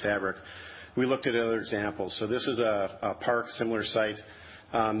the urban fabric. We looked at other examples. So this is a park, similar site.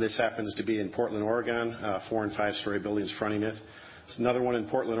 This happens to be in Portland, Oregon, 4 and 5 story buildings fronting it. There's another one in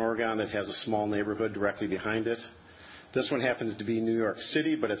Portland, Oregon that has a small neighborhood directly behind it. This one happens to be New York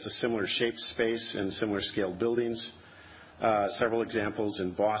City, but it's a similar shaped space and similar scaled buildings. Several examples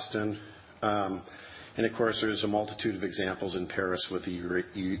in Boston. And of course, there's a multitude of examples in Paris with the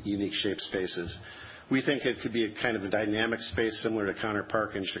unique shaped spaces. We think it could be a kind of a dynamic space similar to Connor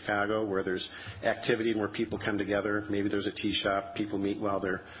Park in Chicago, where there's activity and where people come together. Maybe there's a tea shop. People meet while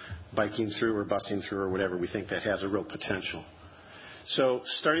they're biking through or busing through or whatever. We think that has a real potential. So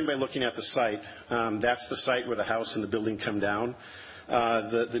starting by looking at the site, that's the site where the house and the building come down.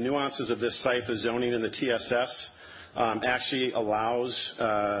 The nuances of this site, the zoning and the TSS, actually allows,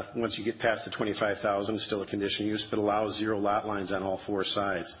 once you get past the 25,000, still a conditional use, but allows 0 lot lines on all 4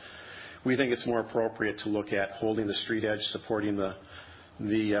 sides. We think it's more appropriate to look at holding the street edge, supporting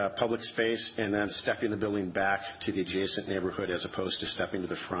the public space, and then stepping the building back to the adjacent neighborhood as opposed to stepping to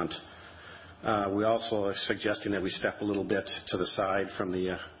the front. We also are suggesting that we step a little bit to the side from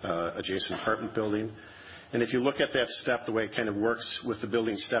the adjacent apartment building. And if you look at that step, the way it kind of works with the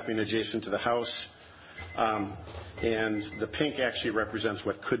building stepping adjacent to the house, and the pink actually represents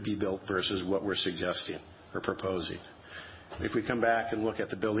what could be built versus what we're suggesting or proposing. If we come back and look at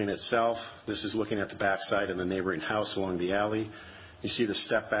the building itself, this is looking at the backside of the neighboring house along the alley. You see the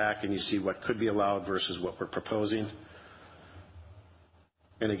step back and you see what could be allowed versus what we're proposing.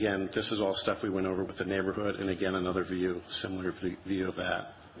 And again, this is all stuff we went over with the neighborhood, and again, another view, similar view of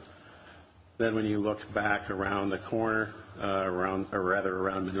that. Then when you look back around the corner, around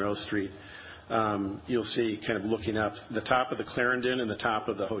Monroe Street, you'll see kind of looking up, the top of the Clarendon and the top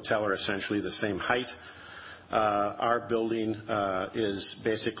of the hotel are essentially the same height. Our building is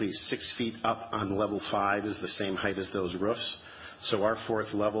basically 6 feet up on level 5, is the same height as those roofs. So our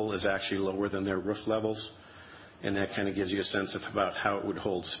 4th level is actually lower than their roof levels. And that kind of gives you a sense of about how it would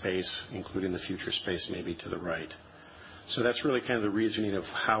hold space, including the future space maybe to the right. So that's really kind of the reasoning of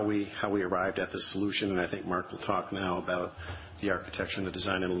how we arrived at this solution. And I think Mark will talk now about the architecture and the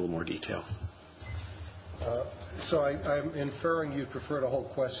design in a little more detail. So I'm inferring you prefer to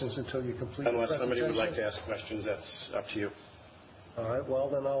hold questions until you complete the presentation? Unless somebody would like to ask questions, that's up to you. All right, well,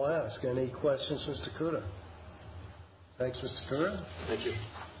 then I'll ask. Any questions, Mr. Kuda? Thanks, Mr. Kuda. Thank you.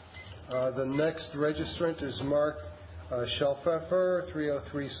 The next registrant is Mark Shelpfeffer,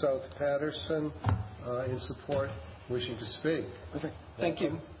 303 South Patterson, in support, wishing to speak. Perfect. Thank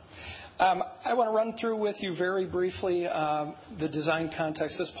you. I want to run through with you very briefly the design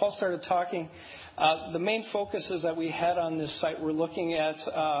context. As Paul started talking, the main focuses that we had on this site were looking at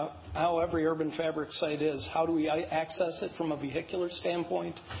how every urban fabric site is. How do we access it from a vehicular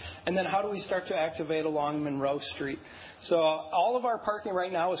standpoint? And then how do we start to activate along Monroe Street? So all of our parking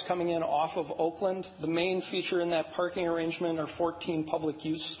right now is coming in off of Oakland. The main feature in that parking arrangement are 14 public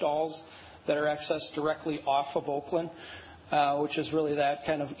use stalls that are accessed directly off of Oakland, which is really that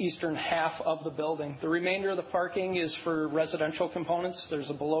kind of eastern half of the building. The remainder of the parking is for residential components. There's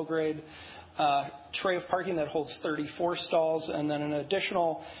a below grade tray of parking that holds 34 stalls, and then an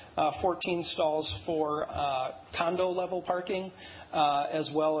additional 14 stalls for condo level parking, as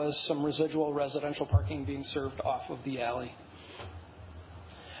well as some residual residential parking being served off of the alley.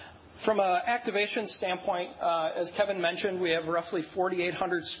 From an activation standpoint, as Kevin mentioned, we have roughly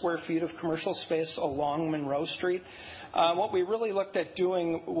 4,800 square feet of commercial space along Monroe Street. What we really looked at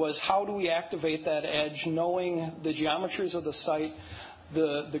doing was how do we activate that edge, knowing the geometries of the site,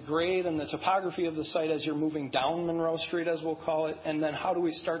 the grade and the topography of the site as you're moving down Monroe Street, as we'll call it, and then how do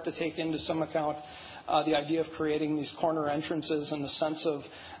we start to take into some account the idea of creating these corner entrances and the sense of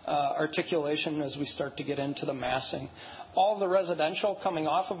articulation as we start to get into the massing. All the residential coming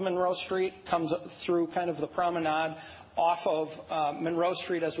off of Monroe Street comes through kind of the promenade off of Monroe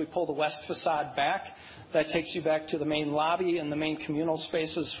Street as we pull the west facade back. That takes you back to the main lobby and the main communal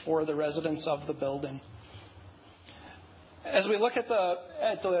spaces for the residents of the building. As we look at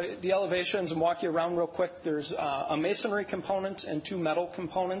the elevations and walk you around real quick, there's a masonry component and 2 metal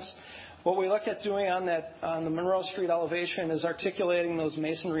components. What we look at doing on the Monroe Street elevation is articulating those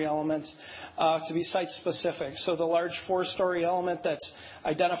masonry elements to be site-specific. So the large 4-story element that's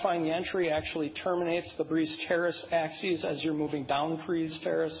identifying the entry actually terminates the Breeze Terrace axes as you're moving down Breeze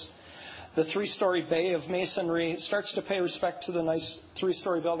Terrace. The 3-story bay of masonry starts to pay respect to the nice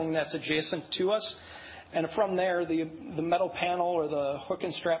 3-story building that's adjacent to us. And from there, the metal panel or the hook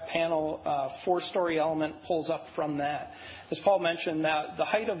and strap panel 4-story element pulls up from that. As Paul mentioned, the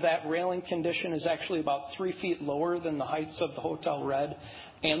height of that railing condition is actually about 3 feet lower than the heights of the Hotel Red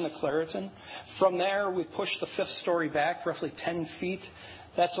and the Clariton. From there, we push the 5th story back roughly 10 feet.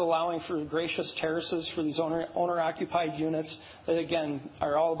 That's allowing for gracious terraces for these owner-occupied units that, again,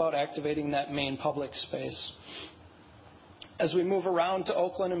 are all about activating that main public space. As we move around to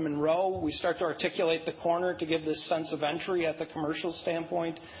Oakland and Monroe, we start to articulate the corner to give this sense of entry at the commercial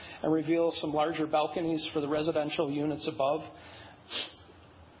standpoint and reveal some larger balconies for the residential units above.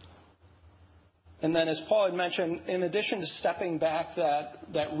 And then, as Paul had mentioned, in addition to stepping back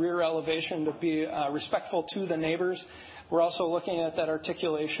that rear elevation to be respectful to the neighbors, we're also looking at that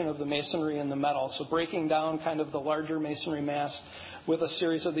articulation of the masonry and the metal. So breaking down kind of the larger masonry mass with a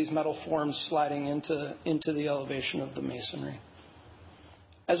series of these metal forms sliding into the elevation of the masonry.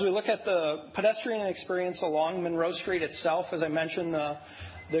 As we look at the pedestrian experience along Monroe Street itself, as I mentioned,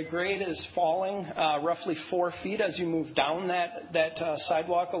 the grade is falling roughly 4 feet as you move down that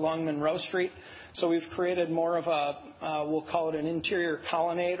sidewalk along Monroe Street. So we've created more of we'll call it an interior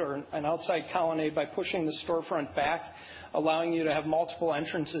colonnade or an outside colonnade by pushing the storefront back, allowing you to have multiple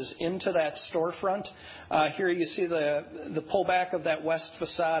entrances into that storefront. Here you see the pullback of that west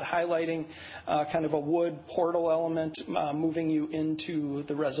facade highlighting kind of a wood portal element moving you into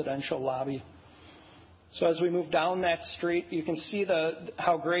the residential lobby. So as we move down that street, you can see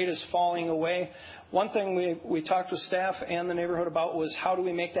how grade is falling away. One thing we talked with staff and the neighborhood about was how do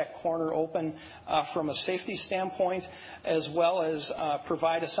we make that corner open from a safety standpoint, as well as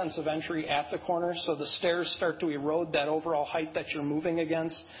provide a sense of entry at the corner so the stairs start to erode that overall height that you're moving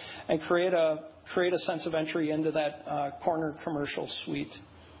against and create a sense of entry into that corner commercial suite.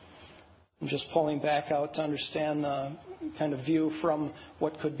 I'm just pulling back out to understand the kind of view from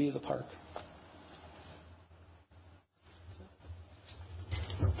what could be the park.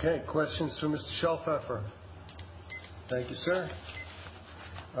 Okay, questions for Mr. Shelfeffer? Thank you, sir.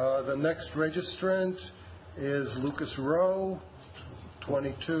 The next registrant is Lucas Rowe,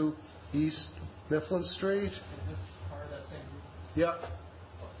 22 East Mifflin Street. Yep.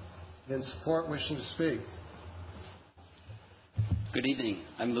 In support, wishing to speak. Good evening.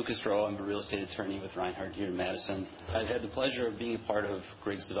 I'm Lucas Rowe. I'm a real estate attorney with Reinhardt here in Madison. I've had the pleasure of being a part of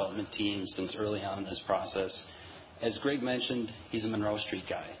Greg's development team since early on in this process. As Greg mentioned, he's a Monroe Street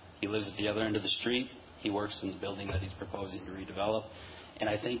guy. He lives at the other end of the street. He works in the building that he's proposing to redevelop. And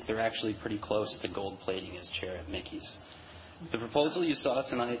I think they're actually pretty close to gold plating his chair at Mickey's. The proposal you saw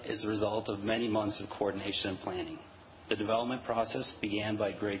tonight is the result of many months of coordination and planning. The development process began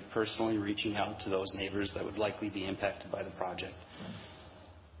by Greg personally reaching out to those neighbors that would likely be impacted by the project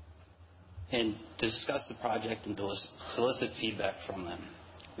and to discuss the project and to solicit feedback from them.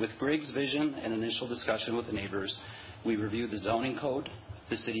 With Greg's vision and initial discussion with the neighbors, we reviewed the zoning code,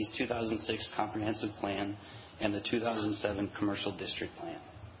 the city's 2006 comprehensive plan, and the 2007 commercial district plan.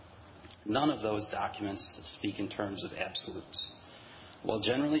 None of those documents speak in terms of absolutes. While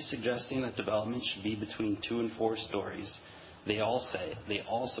generally suggesting that development should be between 2 and 4 stories, they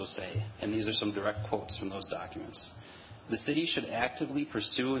also say, and these are some direct quotes from those documents, the city should actively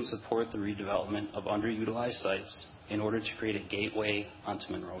pursue and support the redevelopment of underutilized sites in order to create a gateway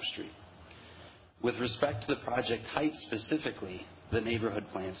onto Monroe Street. With respect to the project height specifically, the neighborhood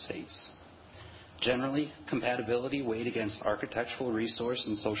plan states, generally, compatibility weighed against architectural resource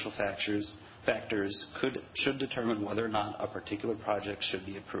and social factors should determine whether or not a particular project should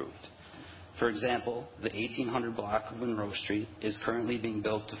be approved. For example, the 1800 block of Monroe Street is currently being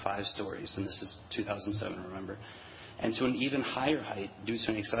built to 5 stories, and this is 2007, remember, and to an even higher height due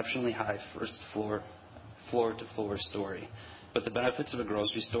to an exceptionally high first floor-to-floor story. But the benefits of a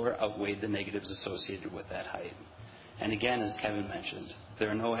grocery store outweighed the negatives associated with that height. And again, as Kevin mentioned, there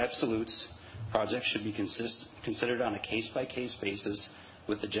are no absolutes. Projects should be considered on a case-by-case basis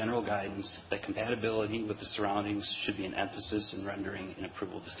with the general guidance that compatibility with the surroundings should be an emphasis in rendering an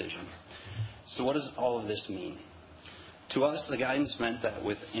approval decision. So what does all of this mean? To us, the guidance meant that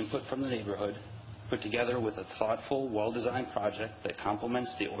with input from the neighborhood, put together with a thoughtful, well-designed project that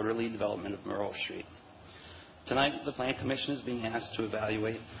complements the orderly development of Monroe Street. Tonight, the Plan Commission is being asked to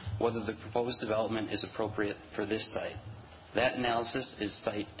evaluate whether the proposed development is appropriate for this site. That analysis is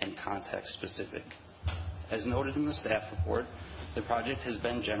site and context specific. As noted in the staff report, the project has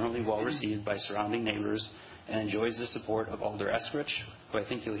been generally well received by surrounding neighbors and enjoys the support of Alder Eskrich, who I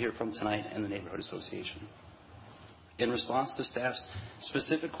think you'll hear from tonight, and the Neighborhood Association. In response to staff's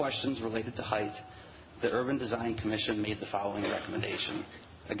specific questions related to height, the Urban Design Commission made the following recommendation.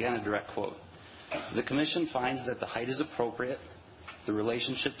 Again, a direct quote. The Commission finds that the height is appropriate, the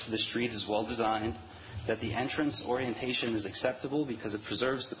relationship to the street is well designed, that the entrance orientation is acceptable because it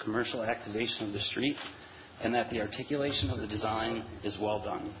preserves the commercial activation of the street, and that the articulation of the design is well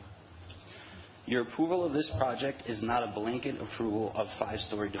done. Your approval of this project is not a blanket approval of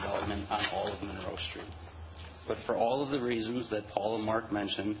 5-story development on all of Monroe Street. But for all of the reasons that Paul and Mark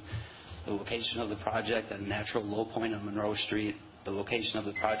mentioned, the location of the project at a natural low point on Monroe Street, the location of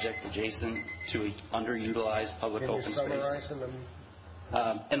the project adjacent to an underutilized public open space,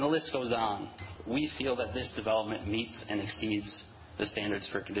 and the list goes on. We feel that this development meets and exceeds the standards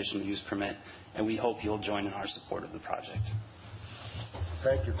for a conditional use permit, and we hope you'll join in our support of the project.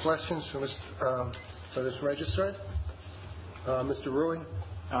 Thank you. Questions for this registrant? Mr. Rui?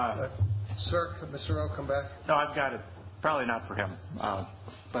 Sir, Mr. Rowe, come back. No, I've got it. Probably not for him,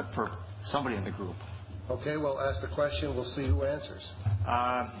 but for somebody in the group. Okay, well, ask the question. We'll see who answers.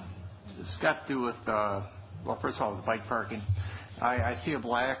 It's got to do with, well, first of all, the bike parking. I see a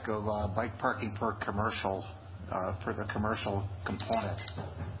lack of bike parking for commercial, for the commercial component.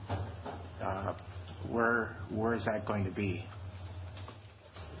 Where is that going to be?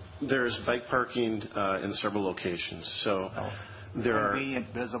 There's bike parking in several locations. So there are convenient,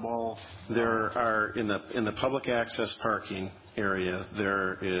 visible. There are in the public access parking area.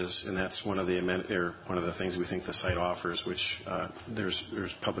 There is, and that's one of the things we think the site offers. Which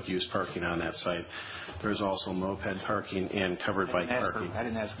there's public use parking on that site. There's also moped parking and covered bike parking. I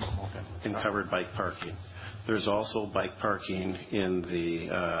didn't ask for moped. And covered bike parking. There's also bike parking in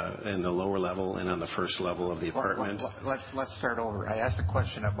the lower level and on the first level of the apartment. Let's start over. I asked a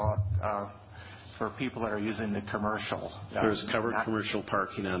question about for people that are using the commercial. There's covered commercial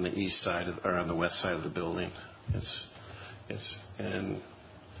parking on the east side or on the west side of the building. It's in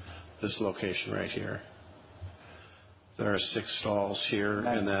this location right here. There are 6 stalls here,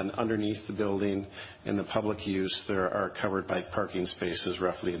 and then underneath the building in the public use, there are covered bike parking spaces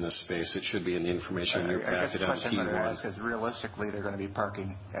roughly in this space. It should be in the information in your packet. I guess the question I'm going to ask is realistically they're going to be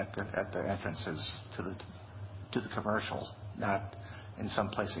parking at the entrances to the commercial, not in some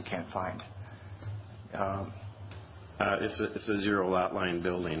place they can't find. It's a zero lot line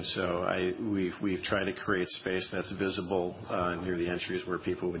building, so we've tried to create space that's visible near the entries where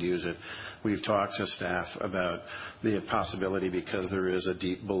people would use it. We've talked to staff about the possibility, because there is a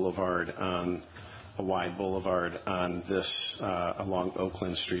deep boulevard a wide boulevard on this along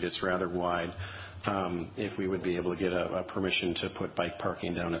Oakland Street. It's rather wide. If we would be able to get a permission to put bike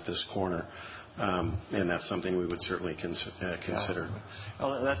parking down at this corner. And that's something we would certainly consider.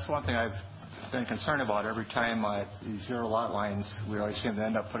 Well, that's one thing I've been concerned about. Every time these zero lot lines, we always seem to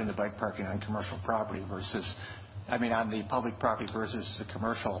end up putting the bike parking on commercial property on the public property versus the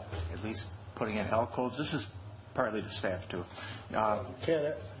commercial, at least putting in alcoves. This is partly the staff too.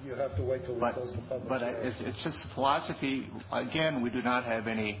 You have to wait till we close the public. But it's just philosophy. Again, we do not have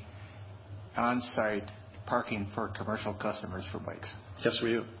any on-site parking for commercial customers for bikes. Yes,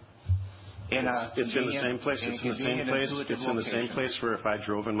 we do. It's in the same place. It's in the same place. It's in the same place where if I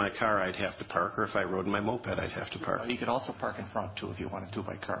drove in my car, I'd have to park, or if I rode in my moped, I'd have to park. You could also park in front too if you wanted to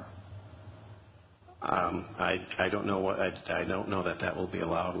by car. I don't know I don't know that will be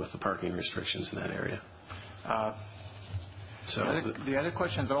allowed with the parking restrictions in that area. The other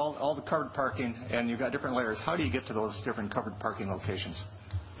question is all the covered parking, and you've got different layers. How do you get to those different covered parking locations?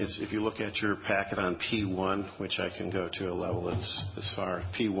 If you look at your packet on P1, which I can go to a level as far.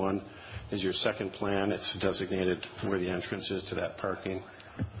 P1 is your second plan. It's designated where the entrance is to that parking.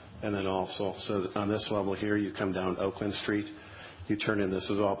 And then also, so on this level here, you come down Oakland Street. You turn in. This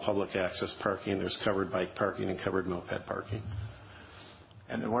is all public access parking. There's covered bike parking and covered moped parking.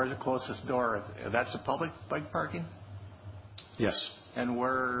 And where's the closest door? That's the public bike parking? Yes. And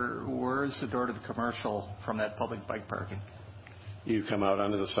where is the door to the commercial from that public bike parking? You come out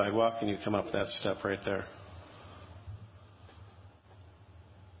onto the sidewalk and you come up that step right there.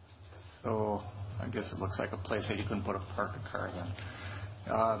 So I guess it looks like a place that you can put a car in.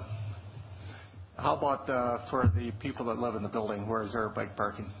 How about for the people that live in the building? Where is their bike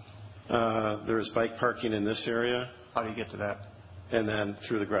parking? There's bike parking in this area. How do you get to that? And then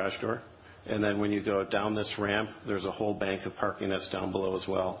through the garage door. And then when you go down this ramp, there's a whole bank of parking that's down below as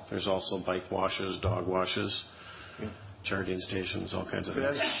well. There's also bike washes, dog washes. charging stations, all kinds of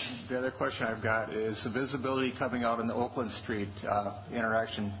things. The other question I've got is the visibility coming out on the Oakland Street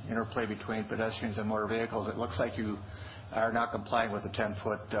interplay between pedestrians and motor vehicles. It looks like you are not complying with the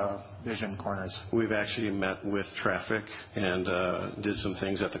 10-foot vision corners. We've actually met with traffic and did some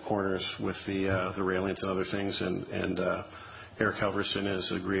things at the corners with the railings and other things, and Eric Halverson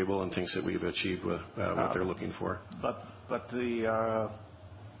is agreeable and thinks that we've achieved what they're looking for. But the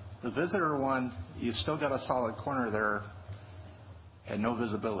visitor one, you've still got a solid corner there and no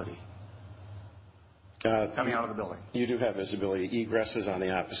visibility coming out of the building. You do have visibility. Egress is on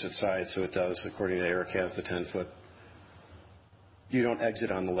the opposite side, so it does, according to Eric, has the 10-foot. You don't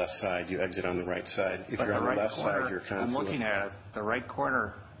exit on the left side. You exit on the right side. If you're on the left side, you're confluent. I'm looking at it. The right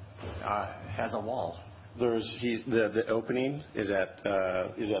corner has a wall. The opening is at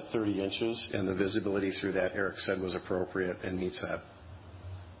 30 inches, and the visibility through that, Eric said, was appropriate and meets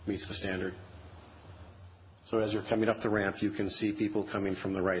the standard. So as you're coming up the ramp, you can see people coming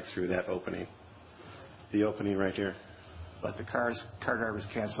from the right through that opening. The opening right here. But the car drivers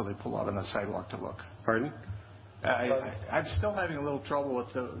can't, so they pull out on the sidewalk to look. Pardon? I'm still having a little trouble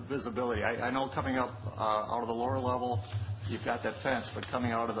with the visibility. I know coming up out of the lower level, you've got that fence, but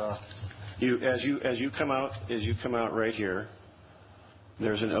coming out of the as you come out right here,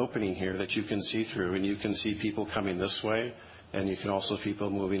 there's an opening here that you can see through, and you can see people coming this way, and you can also see people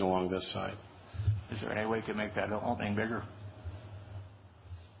moving along this side. Is there any way you can make that opening bigger?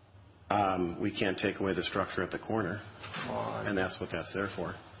 We can't take away the structure at the corner, and that's what that's there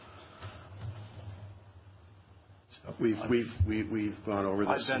for. So we've gone over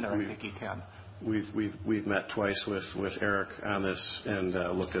this. I've been there. I think you can. We've met twice with Eric on this and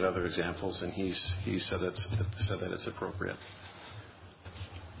looked at other examples, and he said that it's appropriate.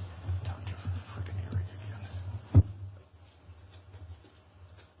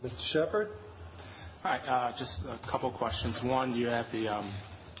 Mr. Shepard? Hi, just a couple questions. One, you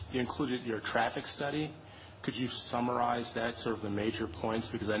included your traffic study. Could you summarize that, sort of the major points?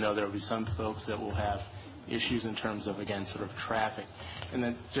 Because I know there will be some folks that will have issues in terms of, again, sort of traffic. And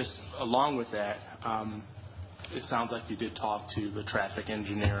then just along with that, it sounds like you did talk to the traffic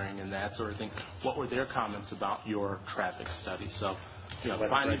engineering and that sort of thing. What were their comments about your traffic study? So, the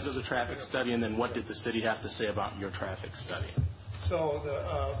findings of the traffic study, and then what did the city have to say about your traffic study? So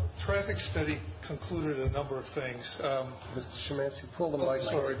the traffic study concluded a number of things. Mr. Szymanski, pull the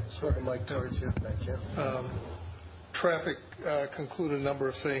mic towards you. Thank you. Traffic concluded a number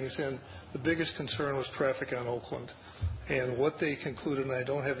of things, and the biggest concern was traffic on Oakland. And what they concluded, and I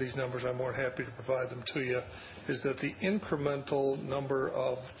don't have these numbers, I'm more happy to provide them to you, is that the incremental number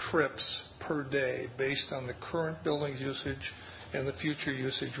of trips per day based on the current building's usage and the future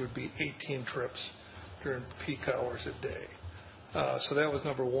usage would be 18 trips during peak hours a day. So that was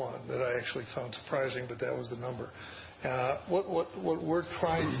number one that I actually found surprising, but that was the number. What we're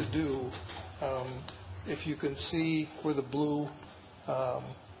trying to do, if you can see where the blue, I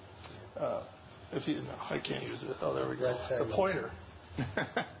can't use it. Oh, there we go. The pointer.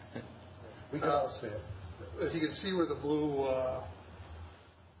 We can all see it. If you can see where the blue, a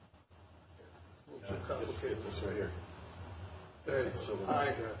little too complicated. This right here. There you go. I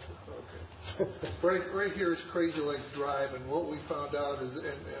got you. Okay. Right here is Crazy Lake Drive, and what we found out is,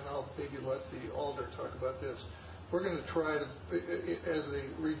 and I'll maybe let the Alder talk about this, we're going to try to, as they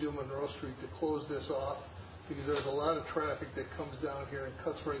redo Monroe Street, to close this off because there's a lot of traffic that comes down here and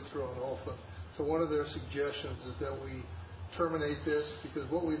cuts right through on Oakland. So one of their suggestions is that we terminate this because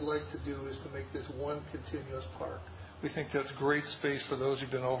what we'd like to do is to make this one continuous park. We think that's great space for those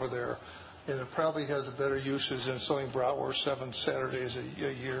who've been over there, and it probably has a better uses than selling bratwurst 7 Saturdays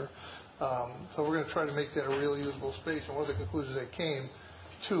a year. So we're going to try to make that a real usable space. And one of the conclusions that came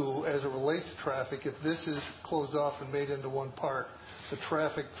to, as it relates to traffic, if this is closed off and made into one park, the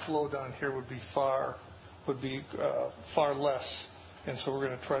traffic flow down here would be far less. And so we're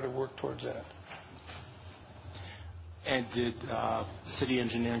going to try to work towards that. And did city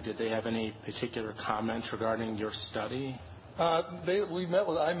engineering, did they have any particular comments regarding your study? I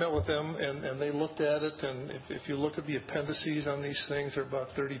met with them, and they looked at it. And if you look at the appendices on these things, they're about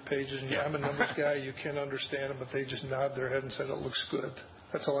 30 pages. And I'm a numbers guy; you can't understand them, but they just nod their head and said it looks good.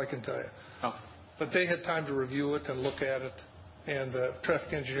 That's all I can tell you. Oh. But they had time to review it and look at it, and the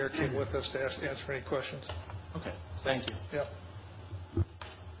traffic engineer came with us to answer any questions. Okay, thank you. Yeah.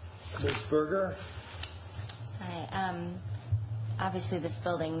 Ms. Berger? Hi. Obviously, this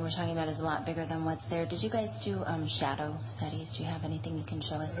building we're talking about is a lot bigger than what's there. Did you guys do shadow studies? Do you have anything you can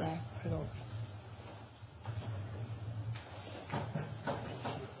show us there? I don't.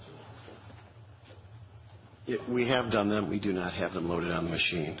 We have done them. We do not have them loaded on the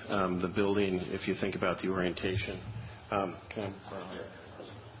machine. The building, if you think about the orientation, The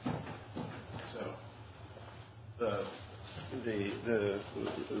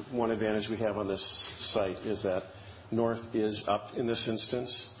one advantage we have on this site is that north is up in this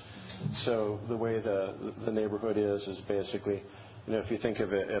instance. So the way the neighborhood is basically, if you think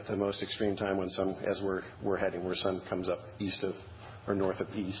of it at the most extreme time when as we're heading, where sun comes up east of or north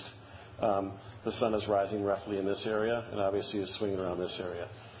of east, the sun is rising roughly in this area, and obviously is swinging around this area.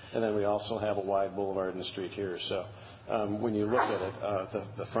 And then we also have a wide boulevard in the street here. So when you look at it,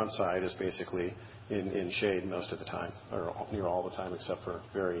 the front side is basically in shade most of the time, or near all the time, except for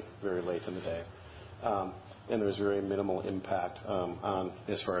very, very late in the day. And there's very minimal impact on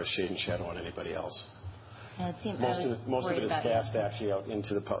as far as shade and shadow on anybody else. Most of it is cast actually out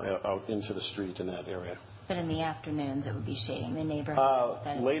into the street in that area. But in the afternoons, it would be shading the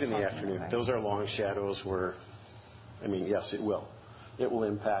neighborhood. Late in the afternoon, those are long shadows. Yes, it will. It will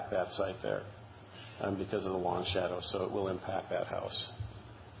impact that site there because of the long shadows. So it will impact that house.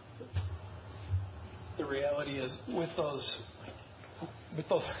 The reality is, with those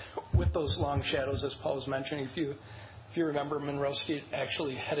long shadows, as Paul was mentioning, if you remember Monroe Street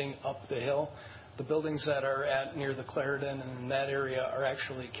actually heading up the hill, the buildings that are near the Clarendon and in that area are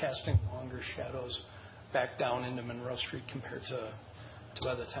actually casting longer shadows back down into Monroe Street compared to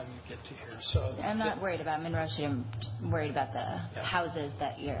by the time you get to here. So I'm not worried about Monroe Street. I'm worried about the houses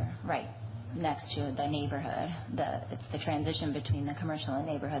that you're right next to the neighborhood. It's the transition between the commercial and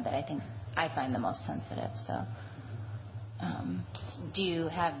neighborhood that I find the most sensitive. So, do you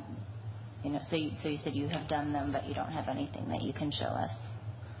have, so you said you have done them, but you don't have anything that you can show us?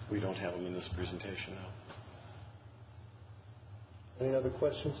 We don't have them in this presentation, no. Any other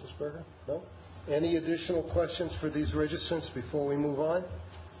questions, Ms. Berger? No? Any additional questions for these registrants before we move on?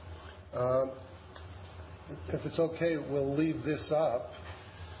 If it's okay, we'll leave this up.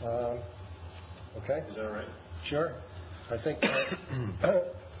 Okay? Is that right? Sure. I think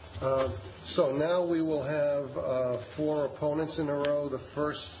so now we will have 4 opponents in a row. The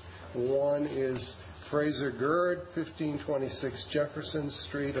first one is Fraser Gerd, 1526 Jefferson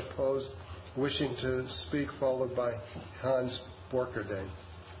Street, opposed, wishing to speak, followed by Hans Borkerding.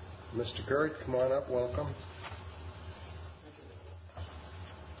 Mr. Gerd, come on up. Welcome.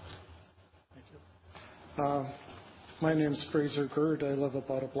 Thank you. My name is Fraser Gerd. I live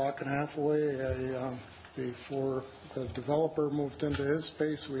about a block and a half away. Before the developer moved into his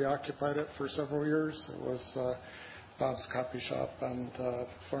space, we occupied it for several years. It was Bob's Copy Shop and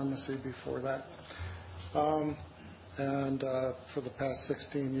pharmacy before that. And for the past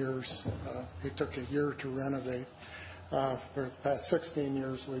 16 years, it took a year to renovate. For the past 16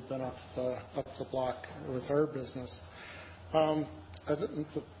 years, we've been up the block with our business. I think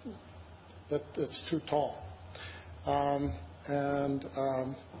that it's too tall. I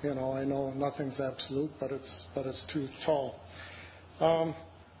know nothing's absolute, but it's too tall.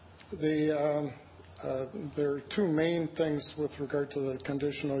 There are 2 main things with regard to the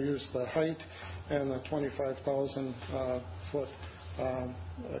conditional use: the height and the 25,000 foot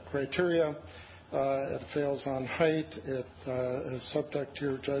criteria. It fails on height. It is subject to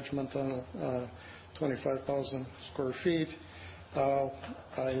your judgment on 25,000 square feet.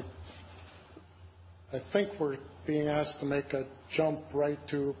 I think we're being asked to make a jump right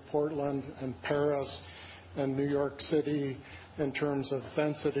to Portland and Paris and New York City in terms of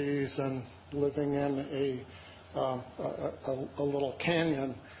densities and living in a little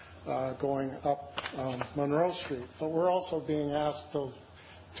canyon going up Monroe Street. But we're also being asked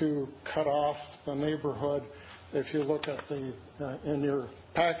to cut off the neighborhood. If you look at in your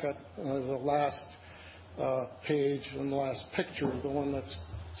packet, the last page and the last picture, the one that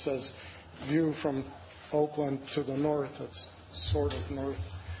says view from Oakland to the north, it's sort of north.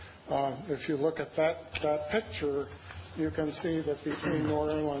 If you look at that picture, you can see that between New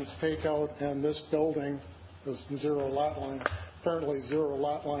Orleans Takeout and this building, this zero lot line, apparently zero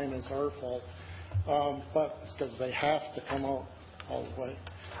lot line is our fault, but because they have to come out all the way.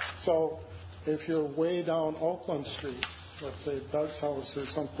 So if you're way down Oakland Street, let's say Doug's house or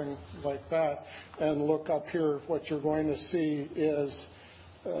something like that, and look up here, what you're going to see is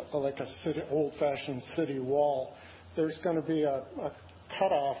like a old-fashioned city wall. There's going to be a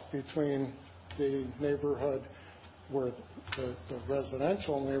cutoff between the neighborhood, where the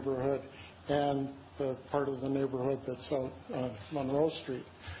residential neighborhood, and the part of the neighborhood that's out on Monroe Street.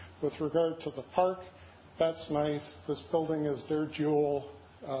 With regard to the park, that's nice. This building is their jewel.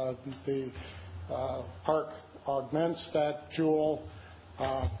 The park augments that jewel.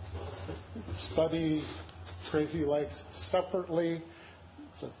 Study Crazy Lakes separately.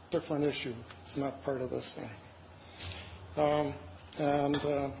 It's a different issue. It's not part of this thing.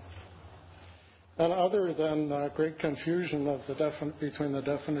 And other than great confusion of between the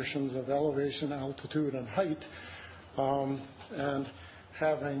definitions of elevation, altitude, and height, and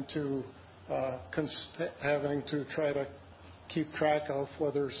having to try to keep track of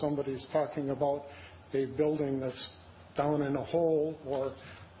whether somebody's talking about a building that's down in a hole, or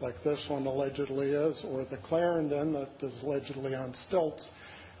like this one allegedly is, or the Clarendon that is allegedly on stilts.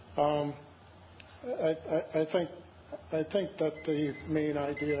 I think that the main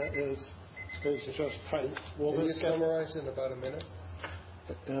idea is just height. Can you summarize in about a minute?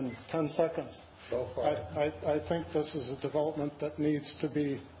 In 10 seconds. Go for it. I think this is a development that needs to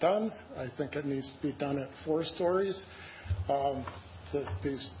be done. I think it needs to be done at 4 stories.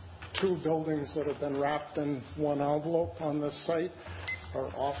 These 2 buildings that have been wrapped in one envelope on this site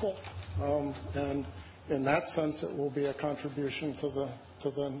are awful. And in that sense, it will be a contribution to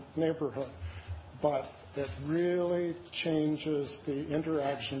the neighborhood. But it really changes the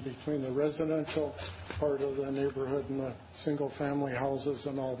interaction between the residential part of the neighborhood and the single-family houses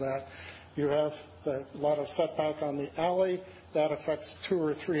and all that. You have a lot of setback on the alley. That affects 2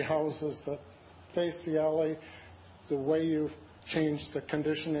 or 3 houses that face the alley. The way you've changed the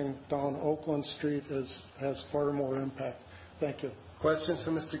conditioning down Oakland Street has far more impact. Thank you. Questions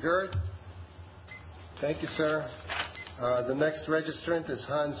for Mr. Gerd? Thank you, sir. The next registrant is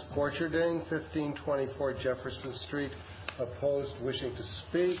Hans Borcherding, 1524 Jefferson Street, opposed, wishing to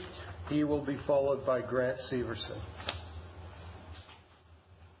speak. He will be followed by Grant Severson.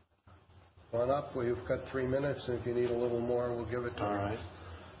 Come on up. We've got 3 minutes, and if you need a little more, we'll give it to you. All right.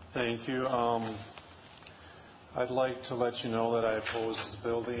 Thank you. I'd like to let you know that I oppose this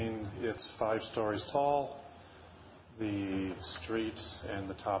building. It's 5 stories tall. The streets and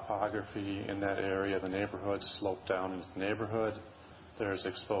the topography in that area of the neighborhood slope down into the neighborhood. There's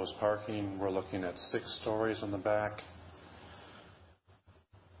exposed parking. We're looking at 6 stories on the back.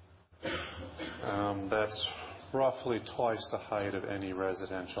 That's roughly twice the height of any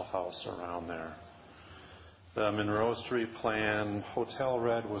residential house around there. The Monroe Street plan, Hotel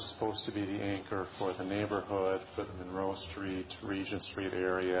Red was supposed to be the anchor for the neighborhood, for the Monroe Street, Regent Street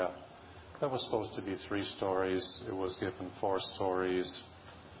area. That was supposed to be 3 stories. It was given 4 stories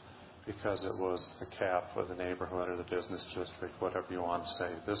because it was the cap for the neighborhood or the business district, whatever you want to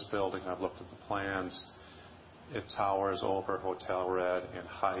say. This building, I've looked at the plans, it towers over Hotel Red in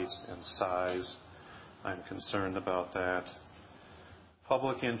height and size. I'm concerned about that.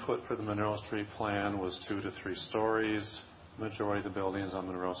 Public input for the Monroe Street plan was 2 to 3 stories. The majority of the buildings on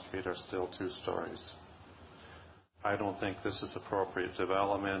Monroe Street are still 2 stories. I don't think this is appropriate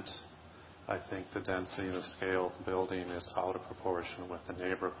development. I think the density and the scale of the building is out of proportion with the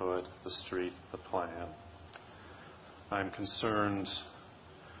neighborhood, the street, the plan. I'm concerned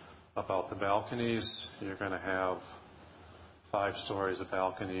about the balconies. You're going to have 5 stories of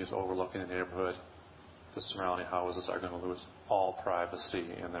balconies overlooking the neighborhood. The surrounding houses are going to lose all privacy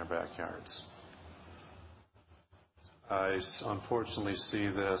in their backyards. I unfortunately see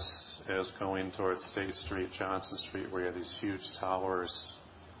this as going towards State Street, Johnson Street, where you have these huge towers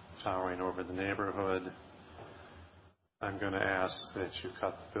towering over the neighborhood. I'm going to ask that you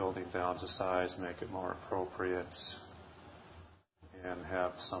cut the building down to size, make it more appropriate, and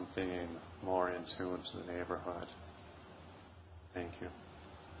have something more in tune to the neighborhood. Thank you.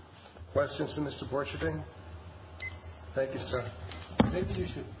 Questions to Mr. Borcherding? Thank you, sir. Maybe you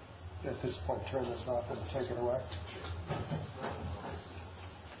should, at this point, turn this off and take it away.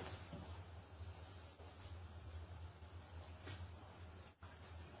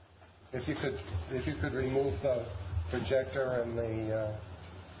 If you could remove the projector and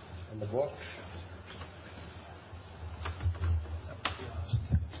the book.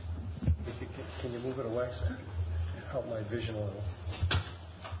 Can you move it away so help my vision a little?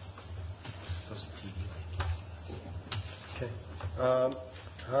 Okay.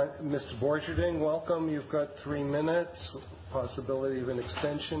 Mr. Borcherding, welcome. You've got 3 minutes, possibility of an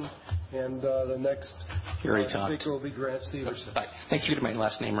extension, and the next speaker will be Grant Severson. Thanks for getting my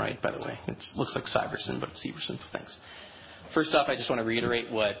last name right, by the way. It looks like Syverson, but it's Severson, so thanks. First off, I just want to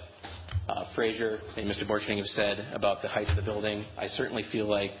reiterate what Fraser and Mr. Borcherding have said about the height of the building. I certainly feel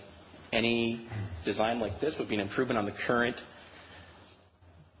like any design like this would be an improvement on the current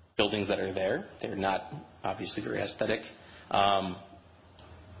buildings that are there. They're not obviously very aesthetic.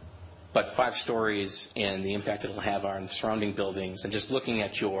 But 5 stories and the impact it will have on the surrounding buildings, and just looking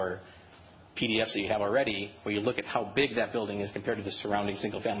at your PDFs that you have already, where you look at how big that building is compared to the surrounding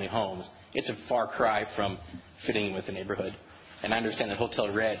single-family homes, it's a far cry from fitting with the neighborhood. And I understand that Hotel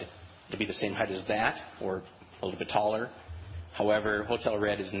Red will be the same height as that, or a little bit taller. However, Hotel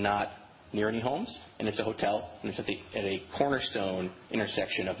Red is not near any homes, and it's a hotel, and it's at a cornerstone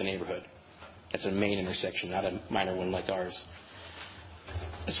intersection of the neighborhood. It's a main intersection, not a minor one like ours.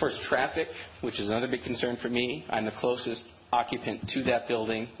 As far as traffic, which is another big concern for me, I'm the closest occupant to that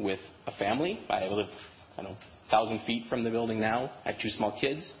building with a family. I live, 1,000 feet from the building now. I have 2 small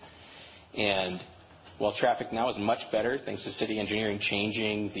kids. And while traffic now is much better, thanks to city engineering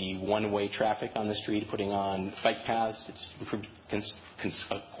changing the one-way traffic on the street, putting on bike paths, it's improved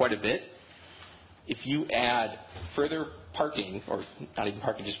quite a bit. If you add further parking, or not even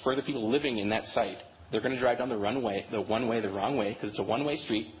parking, just further people living in that site, they're going to drive down the one way the wrong way, because it's a one-way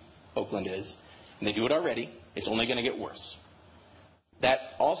street, Oakland is, and they do it already. It's only going to get worse. That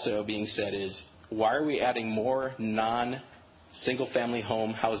also being said is, why are we adding more non-single-family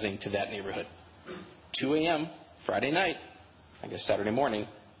home housing to that neighborhood? 2 a.m. Friday night, I guess Saturday morning,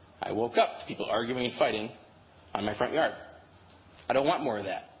 I woke up to people arguing and fighting on my front yard. I don't want more of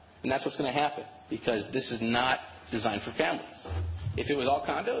that. And that's what's going to happen, because this is not designed for families. If it was all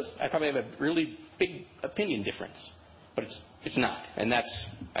condos, I'd probably have a really big opinion difference. But it's not. And that's,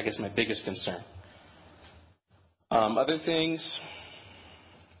 I guess, my biggest concern. Other things,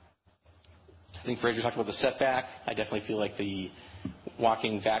 I think Fraser talked about the setback. I definitely feel like the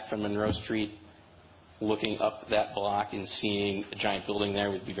walking back from Monroe Street, looking up that block and seeing a giant building there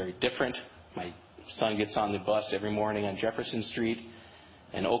would be very different. My son gets on the bus every morning on Jefferson Street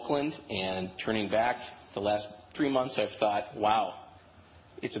in Oakland, and turning back the last 3 months, I've thought, wow,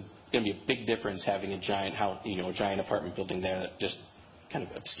 it's going to be a big difference having a giant house, a giant apartment building there that just kind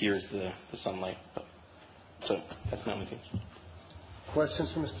of obscures the sunlight. So that's my only thing.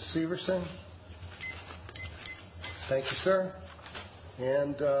 Questions for Mr. Severson? Thank you, sir.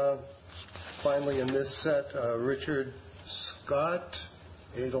 And finally in this set, Richard Scott,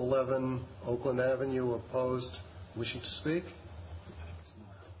 811 Oakland Avenue, opposed. Wishing to speak?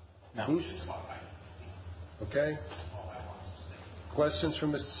 No. Okay. Questions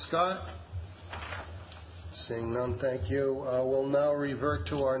from Mr. Scott? Seeing none, thank you. We'll now revert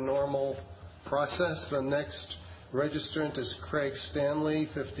to our normal process. The next registrant is Craig Stanley,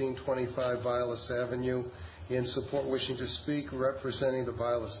 1525 Vilas Avenue, in support, wishing to speak, representing the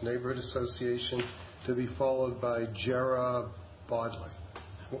Vilas Neighborhood Association, to be followed by Jera Bodley.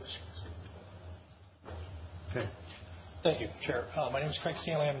 Okay. Thank you, Chair. My name is Craig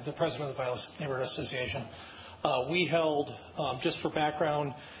Stanley. I'm the president of the Vilas Neighborhood Association. We held, just for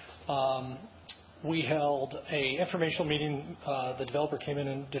background, we held a informational meeting. The developer came in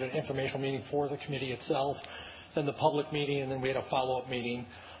and did an informational meeting for the committee itself, then the public meeting, and then we had a follow-up meeting.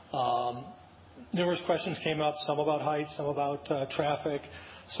 Numerous questions came up, some about height, some about traffic,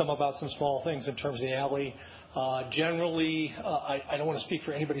 some about some small things in terms of the alley. Generally, I don't want to speak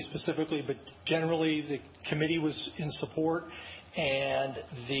for anybody specifically, but generally the committee was in support, and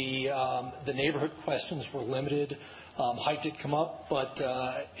the neighborhood questions were limited. Height did come up, but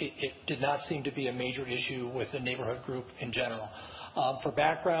it did not seem to be a major issue with the neighborhood group in general. For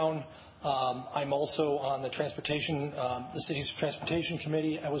background, I'm also on the transportation, the city's transportation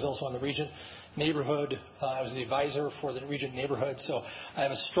committee. I was also on the Regent neighborhood. I was the advisor for the Regent neighborhood, so I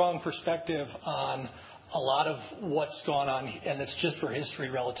have a strong perspective on a lot of what's gone on, and it's just for history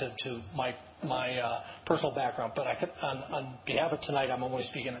relative to my personal background. But on behalf of tonight, I'm only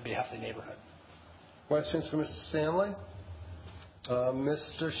speaking on behalf of the neighborhood. Questions for Mr. Stanley?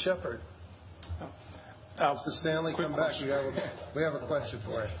 Mr. Shepard. Mr. Stanley, come back. We have a question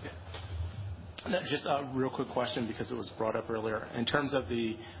for you. Just a real quick question, because it was brought up earlier. In terms of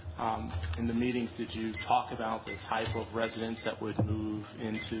in the meetings, did you talk about the type of residents that would move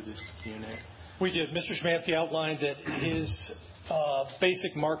into this unit? We did. Mr. Szymanski outlined that his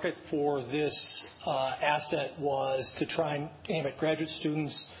basic market for this asset was to try and aim at graduate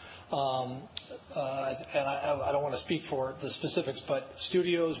students, and I don't want to speak for the specifics, but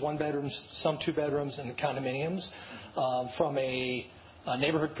studios, 1-bedrooms, some 2-bedrooms, and condominiums. From a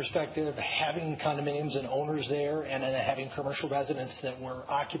neighborhood perspective, having condominiums and owners there, and then having commercial residents that were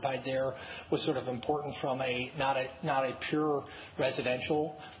occupied there was sort of important from not a pure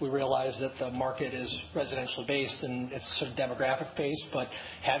residential. We realize that the market is residentially based and it's sort of demographic based, but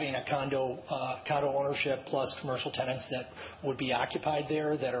having a condo ownership plus commercial tenants that would be occupied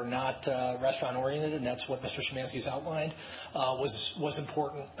there that are not restaurant oriented, and that's what Mr. Szymanski's outlined, was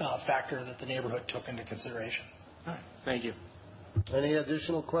important factor that the neighborhood took into consideration. All right. Thank you. Any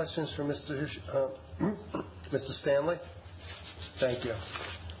additional questions for Mr. Stanley? Thank you.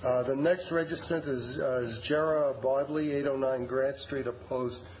 The next registrant is Jera Bodley, 809 Grant Street,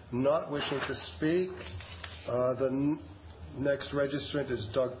 opposed, not wishing to speak. The next registrant is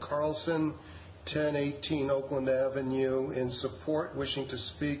Doug Carlson, 1018 Oakland Avenue, in support, wishing to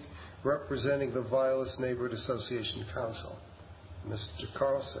speak, representing the Vilas Neighborhood Association Council. Mr.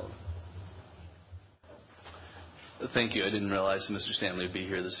 Carlson. Thank you. I didn't realize that Mr. Stanley would be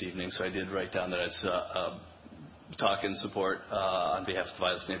here this evening, so I did write down that I'd talk in support on behalf of the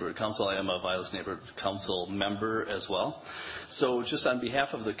Vilas Neighborhood Council. I am a Vilas Neighborhood Council member as well. So just on behalf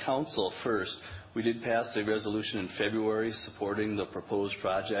of the council first, we did pass a resolution in February supporting the proposed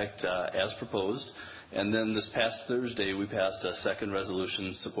project as proposed. And then this past Thursday, we passed a second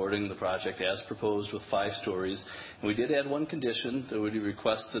resolution supporting the project as proposed with 5 stories. And we did add one condition that would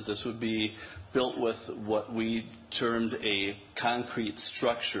request that this would be built with what we termed a concrete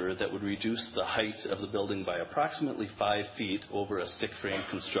structure that would reduce the height of the building by approximately 5 feet over a stick frame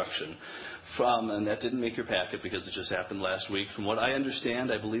construction. And that didn't make your packet because it just happened last week. From what I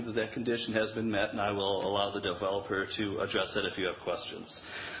understand, I believe that that condition has been met, and I will allow the developer to address that if you have questions.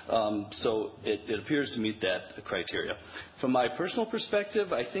 So it appears to meet that criteria. From my personal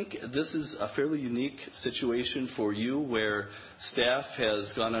perspective, I think this is a fairly unique situation for you where staff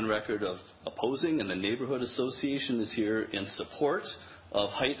has gone on record of opposing and the neighborhood association is here in support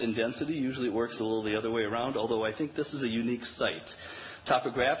of height and density. Usually it works a little the other way around, although I think this is a unique site.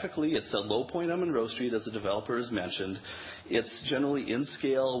 Topographically, it's a low point on Monroe Street, as the developer has mentioned. It's generally in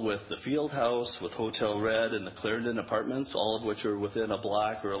scale with the Field House, with Hotel Red, and the Clarendon Apartments, all of which are within a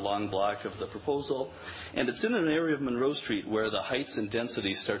block or a long block of the proposal. And it's in an area of Monroe Street where the heights and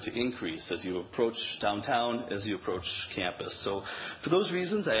densities start to increase as you approach downtown, as you approach campus. So for those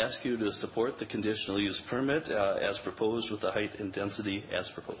reasons, I ask you to support the conditional use permit as proposed with the height and density as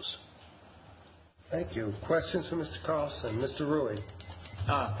proposed. Thank you. Questions for Mr. Carlson? Mr. Rui.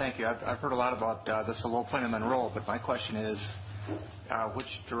 Thank you. I've heard a lot about this low point in Monroe, but my question is, which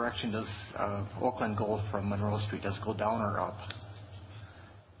direction does Oakland go from Monroe Street? Does it go down or up?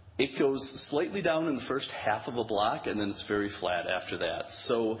 It goes slightly down in the first half of a block, and then it's very flat after that.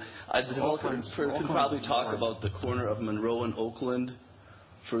 So the developer can probably talk about the corner of Monroe and Oakland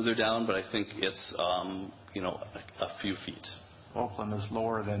further down, but I think it's a few feet. Oakland is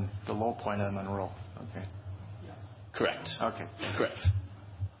lower than the low point of Monroe. Okay. Correct. Okay. Correct.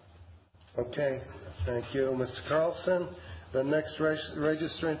 Okay. Thank you, Mr. Carlson. The next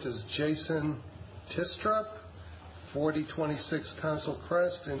registrant is Jason Tistrup, 4026 Council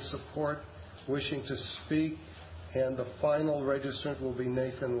Crest, in support, wishing to speak. And the final registrant will be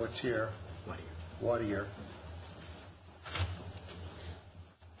Nathan Wadier.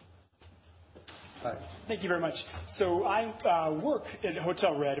 Hi. Thank you very much. So I work at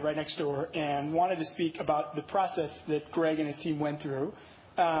Hotel Red right next door and wanted to speak about the process that Greg and his team went through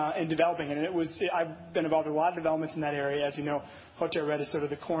in developing it. And I've been involved in a lot of developments in that area. As you know, Hotel Red is sort of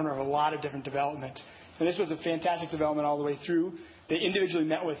the corner of a lot of different development. And this was a fantastic development all the way through. They individually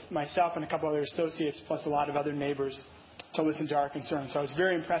met with myself and a couple other associates, plus a lot of other neighbors, to listen to our concerns. So I was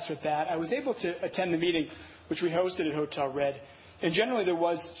very impressed with that. I was able to attend the meeting, which we hosted at Hotel Red. And generally, there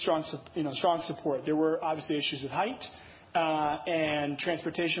was strong support. There were obviously issues with height and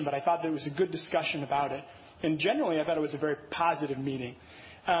transportation, but I thought there was a good discussion about it. And generally, I thought it was a very positive meeting.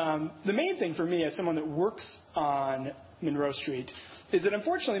 The main thing for me, as someone that works on Monroe Street, is that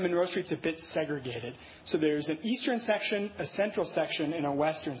unfortunately Monroe Street's a bit segregated. So there's an eastern section, a central section, and a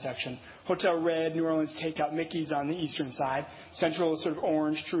western section. Hotel Red, New Orleans Takeout, Mickey's on the eastern side. Central is sort of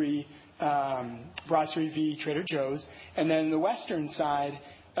Orange Tree, Brasserie V, Trader Joe's, and then the western side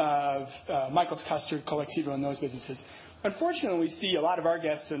of Michael's Custard, Collectivo, and those businesses. Unfortunately, we see a lot of our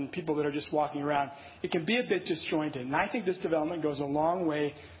guests and people that are just walking around. It can be a bit disjointed, and I think this development goes a long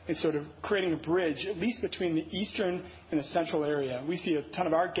way in sort of creating a bridge, at least between the eastern and the central area. We see a ton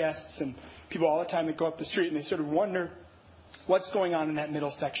of our guests and people all the time that go up the street, and they sort of wonder what's going on in that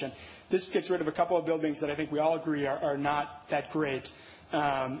middle section. This gets rid of a couple of buildings that I think we all agree are not that great.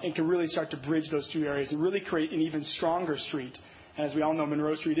 And can really start to bridge those two areas and really create an even stronger street. And as we all know,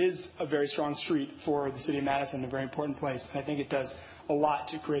 Monroe Street is a very strong street for the city of Madison, a very important place. And I think it does a lot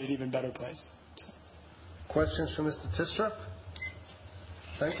to create an even better place. Questions for Mr. Tistrup?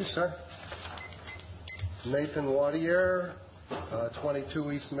 Thank you, sir. Nathan Wadier,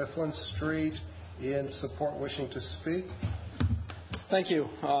 22 East Mifflin Street, in support, wishing to speak. Thank you.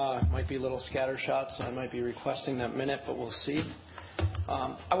 Might be a little scattershot, so I might be requesting that minute, but we'll see.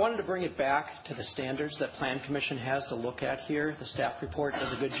 I wanted to bring it back to the standards that Plan Commission has to look at here. The staff report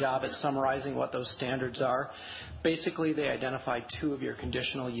does a good job at summarizing what those standards are. Basically, they identified 2 of your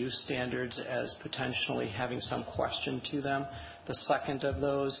conditional use standards as potentially having some question to them. The second of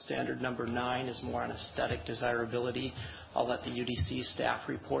those, standard number 9, is more on aesthetic desirability. I'll let the UDC staff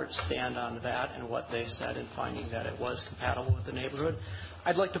report stand on that and what they said in finding that it was compatible with the neighborhood.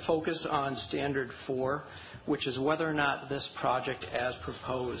 I'd like to focus on standard 4, which is whether or not this project as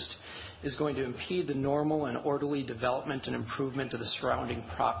proposed is going to impede the normal and orderly development and improvement of the surrounding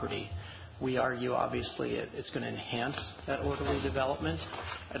property. We argue, obviously, it's going to enhance that orderly development.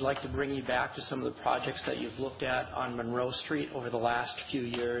 I'd like to bring you back to some of the projects that you've looked at on Monroe Street over the last few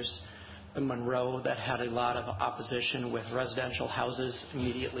years. The Monroe that had a lot of opposition with residential houses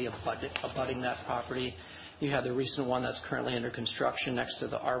immediately abutting that property. You had the recent one that's currently under construction next to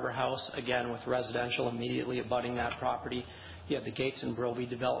the Arbor House, again with residential immediately abutting that property. You have the Gates and Brovey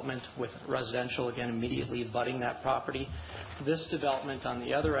development with residential, again, immediately abutting that property. This development on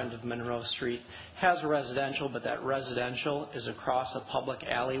the other end of Monroe Street has residential, but that residential is across a public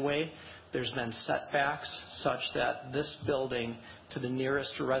alleyway. There's been setbacks such that this building to the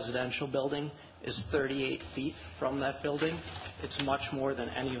nearest residential building is 38 feet from that building. It's much more than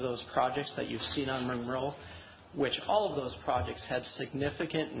any of those projects that you've seen on Monroe, which all of those projects had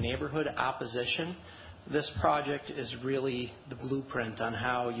significant neighborhood opposition. This project is really the blueprint on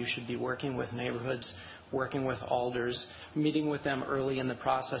how you should be working with neighborhoods, working with alders, meeting with them early in the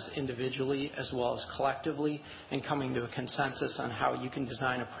process individually as well as collectively, and coming to a consensus on how you can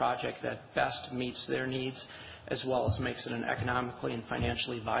design a project that best meets their needs as well as makes it an economically and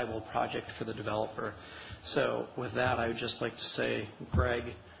financially viable project for the developer. So with that, I would just like to say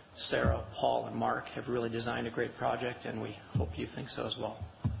Greg, Sarah, Paul, and Mark have really designed a great project, and we hope you think so as well.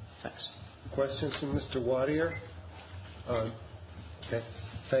 Thanks. Questions from Mr. Wadier? Okay.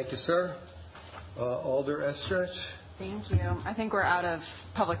 Thank you, sir. Alder Estridge? Thank you. I think we're out of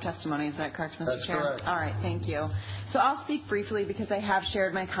public testimony. Is that correct, Mr. That's Chair? correct. All right. Thank you. So I'll speak briefly because I have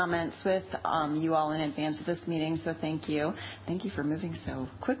shared my comments with you all in advance of this meeting, so thank you. Thank you for moving so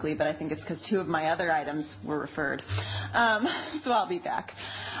quickly, but I think it's because two of my other items were referred. So I'll be back.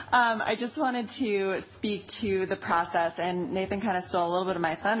 I just wanted to speak to the process, and Nathan kind of stole a little bit of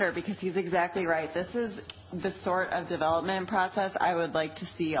my thunder because he's exactly right. This is the sort of development process I would like to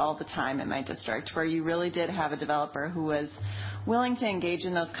see all the time in my district, where you really did have a developer who was willing to engage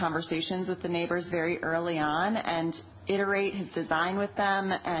in those conversations with the neighbors very early on and iterate his design with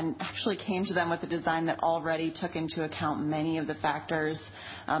them, and actually came to them with a design that already took into account many of the factors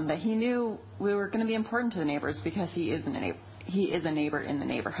that he knew were going to be important to the neighbors because he is a neighbor in the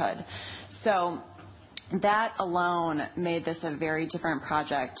neighborhood. So that alone made this a very different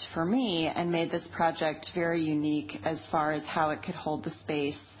project for me and made this project very unique as far as how it could hold the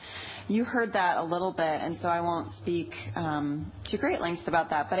space. You heard that a little bit, and so I won't speak to great lengths about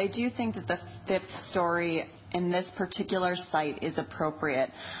that, but I do think that the fifth story in this particular site is appropriate.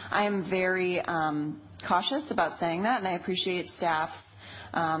 I am very cautious about saying that, and I appreciate staff's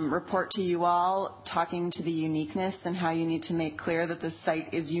report to you all, talking to the uniqueness and how you need to make clear that this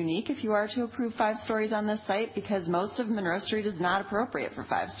site is unique if you are to approve 5 stories on this site, because most of Monroe Street is not appropriate for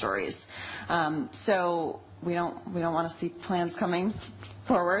 5 stories. So we don't want to see plans coming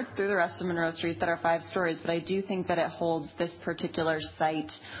forward through the rest of Monroe Street that are 5 stories, but I do think that it holds this particular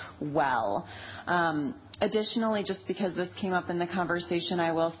site well. Additionally, just because this came up in the conversation,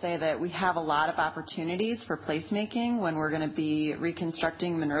 I will say that we have a lot of opportunities for placemaking when we're going to be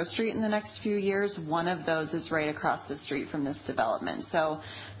reconstructing Monroe Street in the next few years. One of those is right across the street from this development. So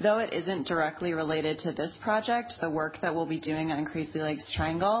though it isn't directly related to this project, the work that we'll be doing on Crazy Legs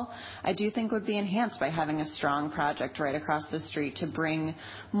Triangle, I do think would be enhanced by having a strong project right across the street to bring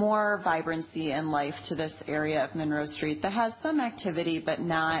more vibrancy and life to this area of Monroe Street that has some activity, but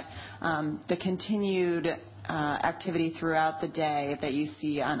not the continued activity throughout the day that you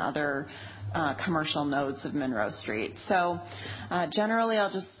see on other commercial nodes of Monroe Street. So generally,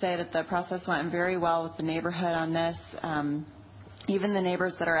 I'll just say that the process went very well with the neighborhood on this. Even the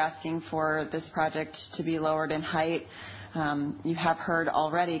neighbors that are asking for this project to be lowered in height, you have heard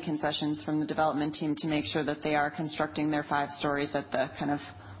already concessions from the development team to make sure that they are constructing their 5 stories at the kind of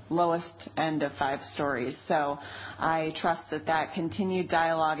lowest end of 5 stories. So I trust that that continued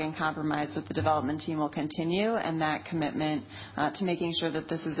dialogue and compromise with the development team will continue, and that commitment to making sure that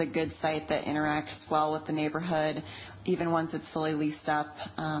this is a good site that interacts well with the neighborhood, even once it's fully leased up,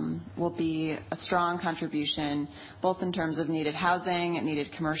 will be a strong contribution, both in terms of needed housing,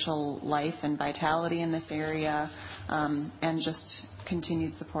 needed commercial life and vitality in this area, and just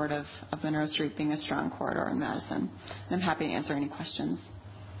continued support of Monroe Street being a strong corridor in Madison. And I'm happy to answer any questions.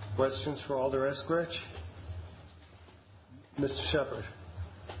 Questions for Alder Estridge? Mr. Shepard.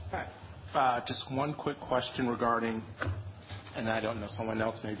 Just one quick question regarding, and I don't know, someone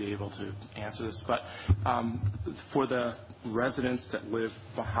else may be able to answer this, but for the residents that live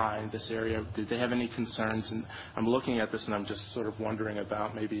behind this area, did they have any concerns? And I'm looking at this and I'm just sort of wondering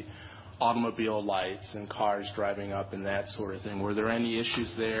about maybe automobile lights and cars driving up and that sort of thing. Were there any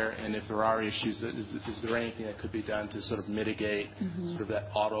issues there? And if there are issues, is there anything that could be done to sort of mitigate sort of that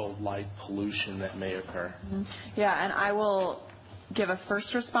auto light pollution that may occur? Yeah, and I will give a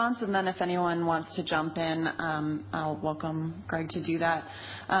first response, and then if anyone wants to jump in, I'll welcome Greg to do that.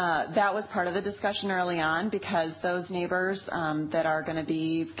 That was part of the discussion early on because those neighbors that are going to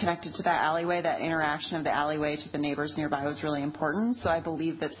be connected to that alleyway, that interaction of the alleyway to the neighbors nearby was really important. So I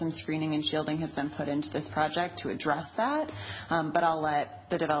believe that some screening and shielding has been put into this project to address that, but I'll let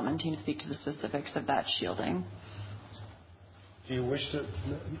the development team speak to the specifics of that shielding. Do you wish to,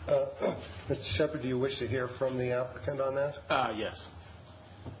 Mr. Shepard, do you wish to hear from the applicant on that? Yes.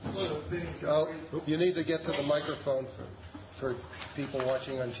 Oh, you need to get to the microphone for people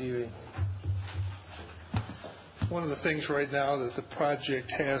watching on TV. One of the things right now that the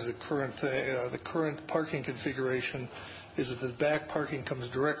project has, the current parking configuration, is that the back parking comes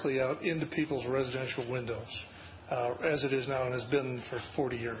directly out into people's residential windows, as it is now and has been for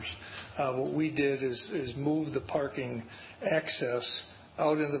 40 years. What we did is move the parking access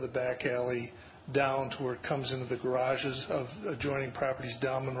out into the back alley down to where it comes into the garages of adjoining properties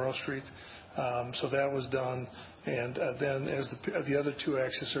down Monroe Street. So that was done. And then as the other two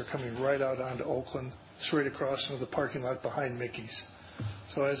access are coming right out onto Oakland, straight across into the parking lot behind Mickey's.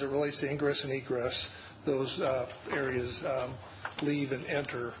 So as it relates to ingress and egress, those areas leave and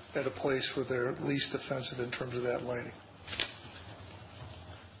enter at a place where they're least offensive in terms of that lighting.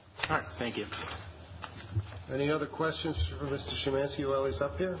 All right, thank you. Any other questions for Mr. Szymanski while he's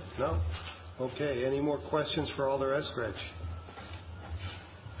up here? No? Okay, any more questions for Alder Eskridge?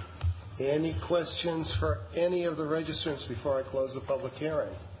 Any questions for any of the registrants before I close the public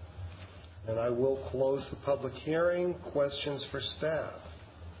hearing? And I will close the public hearing. Questions for staff?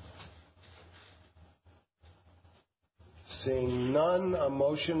 Seeing none, a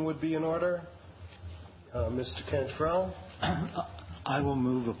motion would be in order. Mr. Cantrell? I will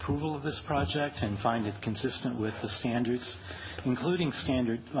move approval of this project and find it consistent with the standards, including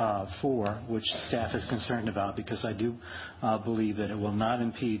Standard 4, which staff is concerned about, because I do believe that it will not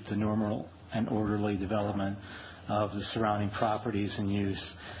impede the normal and orderly development of the surrounding properties and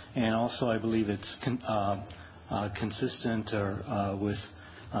use. And also I believe it's consistent with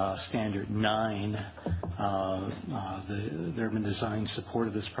Standard 9, the urban design support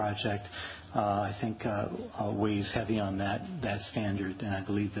of this project. I think weighs heavy on that standard, and I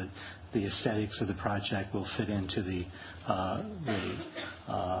believe that the aesthetics of the project will fit into the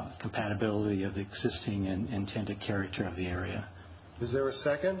compatibility of the existing and intended character of the area. Is there a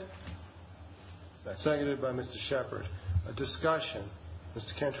second? Seconded by Mr. Shepard. A discussion.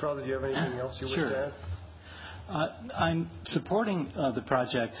 Mr. Cantrell, did you have anything else you wish to add? I'm supporting the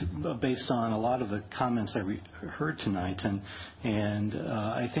project based on a lot of the comments I heard tonight, and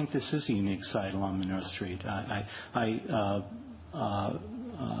I think this is a unique site along Monroe Street. I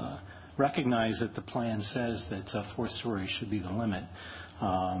recognize that the plan says that 4 stories should be the limit,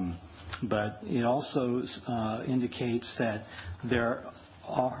 but it also indicates that there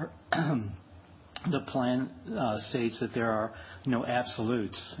are the plan states that there are no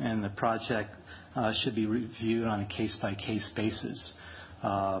absolutes, and the project should be reviewed on a case-by-case basis.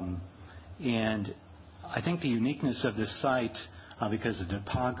 And I think the uniqueness of this site, because of the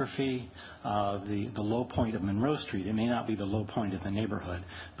topography, the low point of Monroe Street, it may not be the low point of the neighborhood,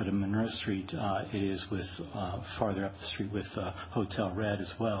 but in Monroe Street it is with farther up the street with Hotel Red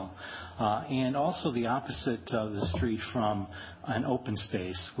as well. And also the opposite of the street from an open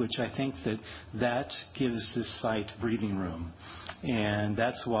space, which I think that gives this site breathing room. And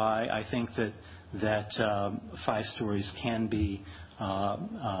that's why I think that 5 stories can be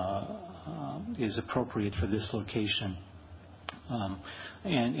is appropriate for this location,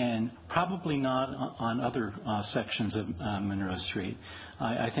 and probably not on other sections of Monroe Street.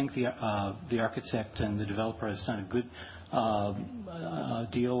 I think the architect and the developer has done a good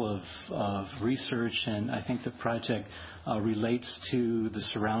deal of research, and I think the project relates to the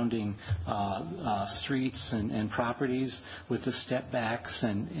surrounding streets and properties with the step backs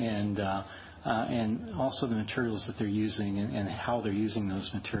and also the materials that they're using and how they're using those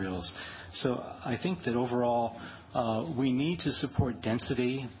materials. So I think that overall we need to support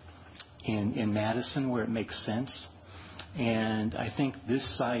density in Madison where it makes sense, and I think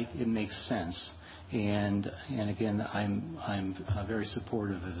this site, it makes sense. And again, I'm very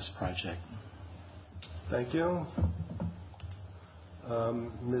supportive of this project. Thank you.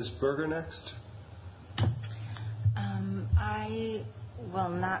 Ms. Berger next. I will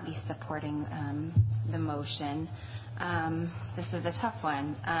not be supporting the motion. This is a tough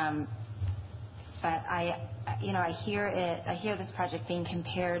one, but I hear this project being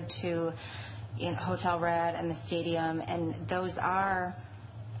compared to Hotel Red and the stadium, and those are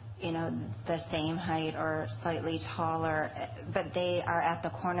the same height or slightly taller, but they are at the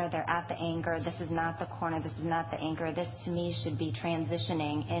corner, they're at the anchor. This is not the corner, this is not the anchor. This, to me, should be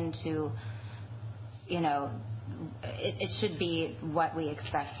transitioning into, it should be what we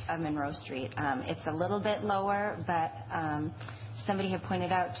expect of Monroe Street. It's a little bit lower, but somebody had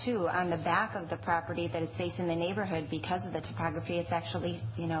pointed out, too, on the back of the property that it's facing the neighborhood, because of the topography, it's actually,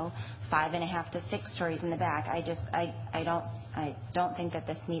 5.5 to 6 stories in the back. I don't think that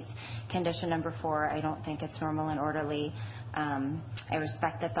this meets condition number 4. I don't think it's normal and orderly. I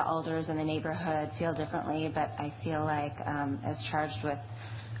respect that the alders in the neighborhood feel differently, but I feel like, as charged with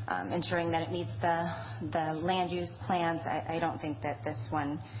ensuring that it meets the land use plans, I don't think that this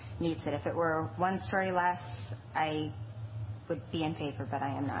one meets it. If it were 1 story less, I would be in favor, but I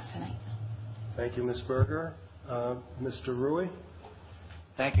am not tonight. Thank you, Ms. Berger. Mr. Rui?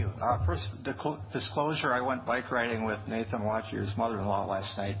 Thank you. First, disclosure, I went bike riding with Nathan Watchier's mother-in-law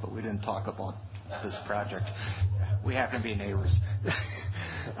last night, but we didn't talk about this project. We happen to be neighbors.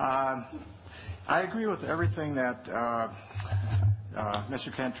 I agree with everything that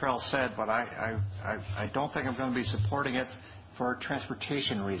Mr. Cantrell said, but I don't think I'm going to be supporting it for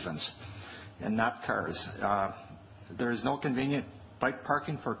transportation reasons and not cars. There is no convenient bike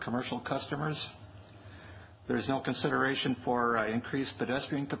parking for commercial customers. There is no consideration for increased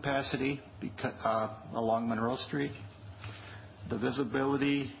pedestrian capacity along Monroe Street. The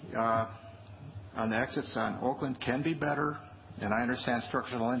visibility on the exits on Oakland can be better, and I understand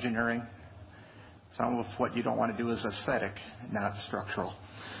structural engineering. Some of what you don't want to do is aesthetic, not structural.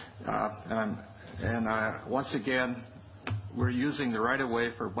 Once again, we're using the right-of-way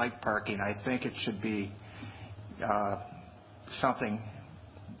for bike parking. I think it should be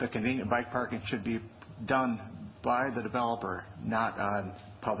the convenient bike parking should be done by the developer, not on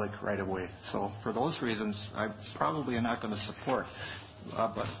public right-of-way. So for those reasons, I probably am not going to support,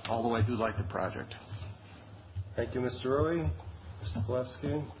 but although I do like the project. Thank you, Mr. Rui. Mr.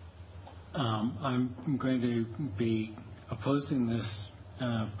 Plewski? I'm going to be opposing this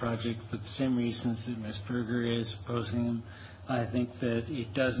project for the same reasons that Ms. Berger is opposing them. I think that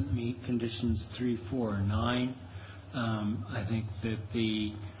it doesn't meet conditions 3, 4, or 9. I think that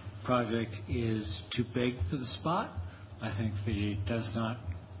the project is too big for the spot. I think that it does not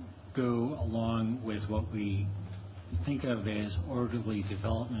go along with what we think of as orderly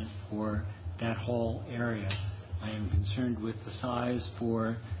development for that whole area. I am concerned with the size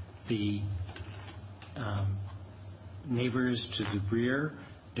for the neighbors to the rear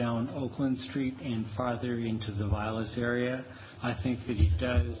down Oakland Street and farther into the Vilas area. I think that it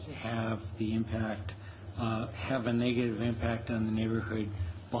does have the impact, have a negative impact on the neighborhood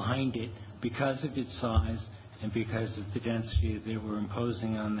behind it because of its size and because of the density that we're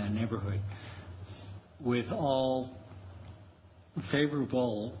imposing on that neighborhood. With all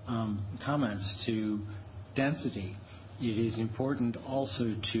favorable comments to density, it is important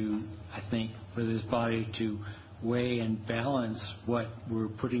also to, I think, for this body to weigh and balance what we're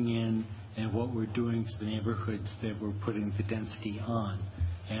putting in and what we're doing to the neighborhoods that we're putting the density on.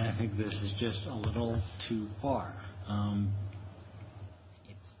 And I think this is just a little too far.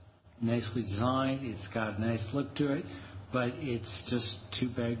 It's nicely designed, it's got a nice look to it, but it's just too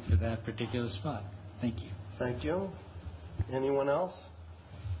big for that particular spot. Thank you. Thank you. Anyone else?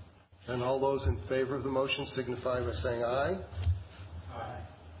 And all those in favor of the motion signify by saying aye. Aye.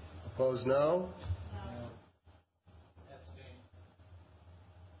 Opposed, no.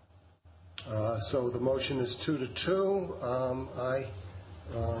 So the motion is 2-2. I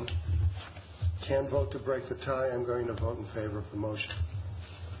can vote to break the tie. I'm going to vote in favor of the motion.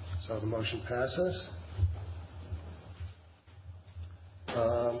 So the motion passes.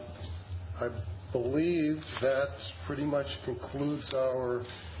 I believe that pretty much concludes our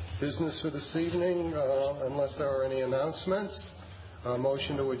business for this evening, unless there are any announcements.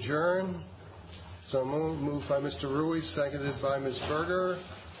 Motion to adjourn. So moved by Mr. Rui, seconded by Ms. Berger.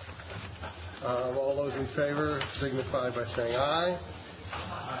 All those in favor signify by saying aye.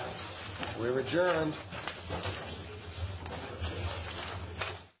 Aye. We're adjourned.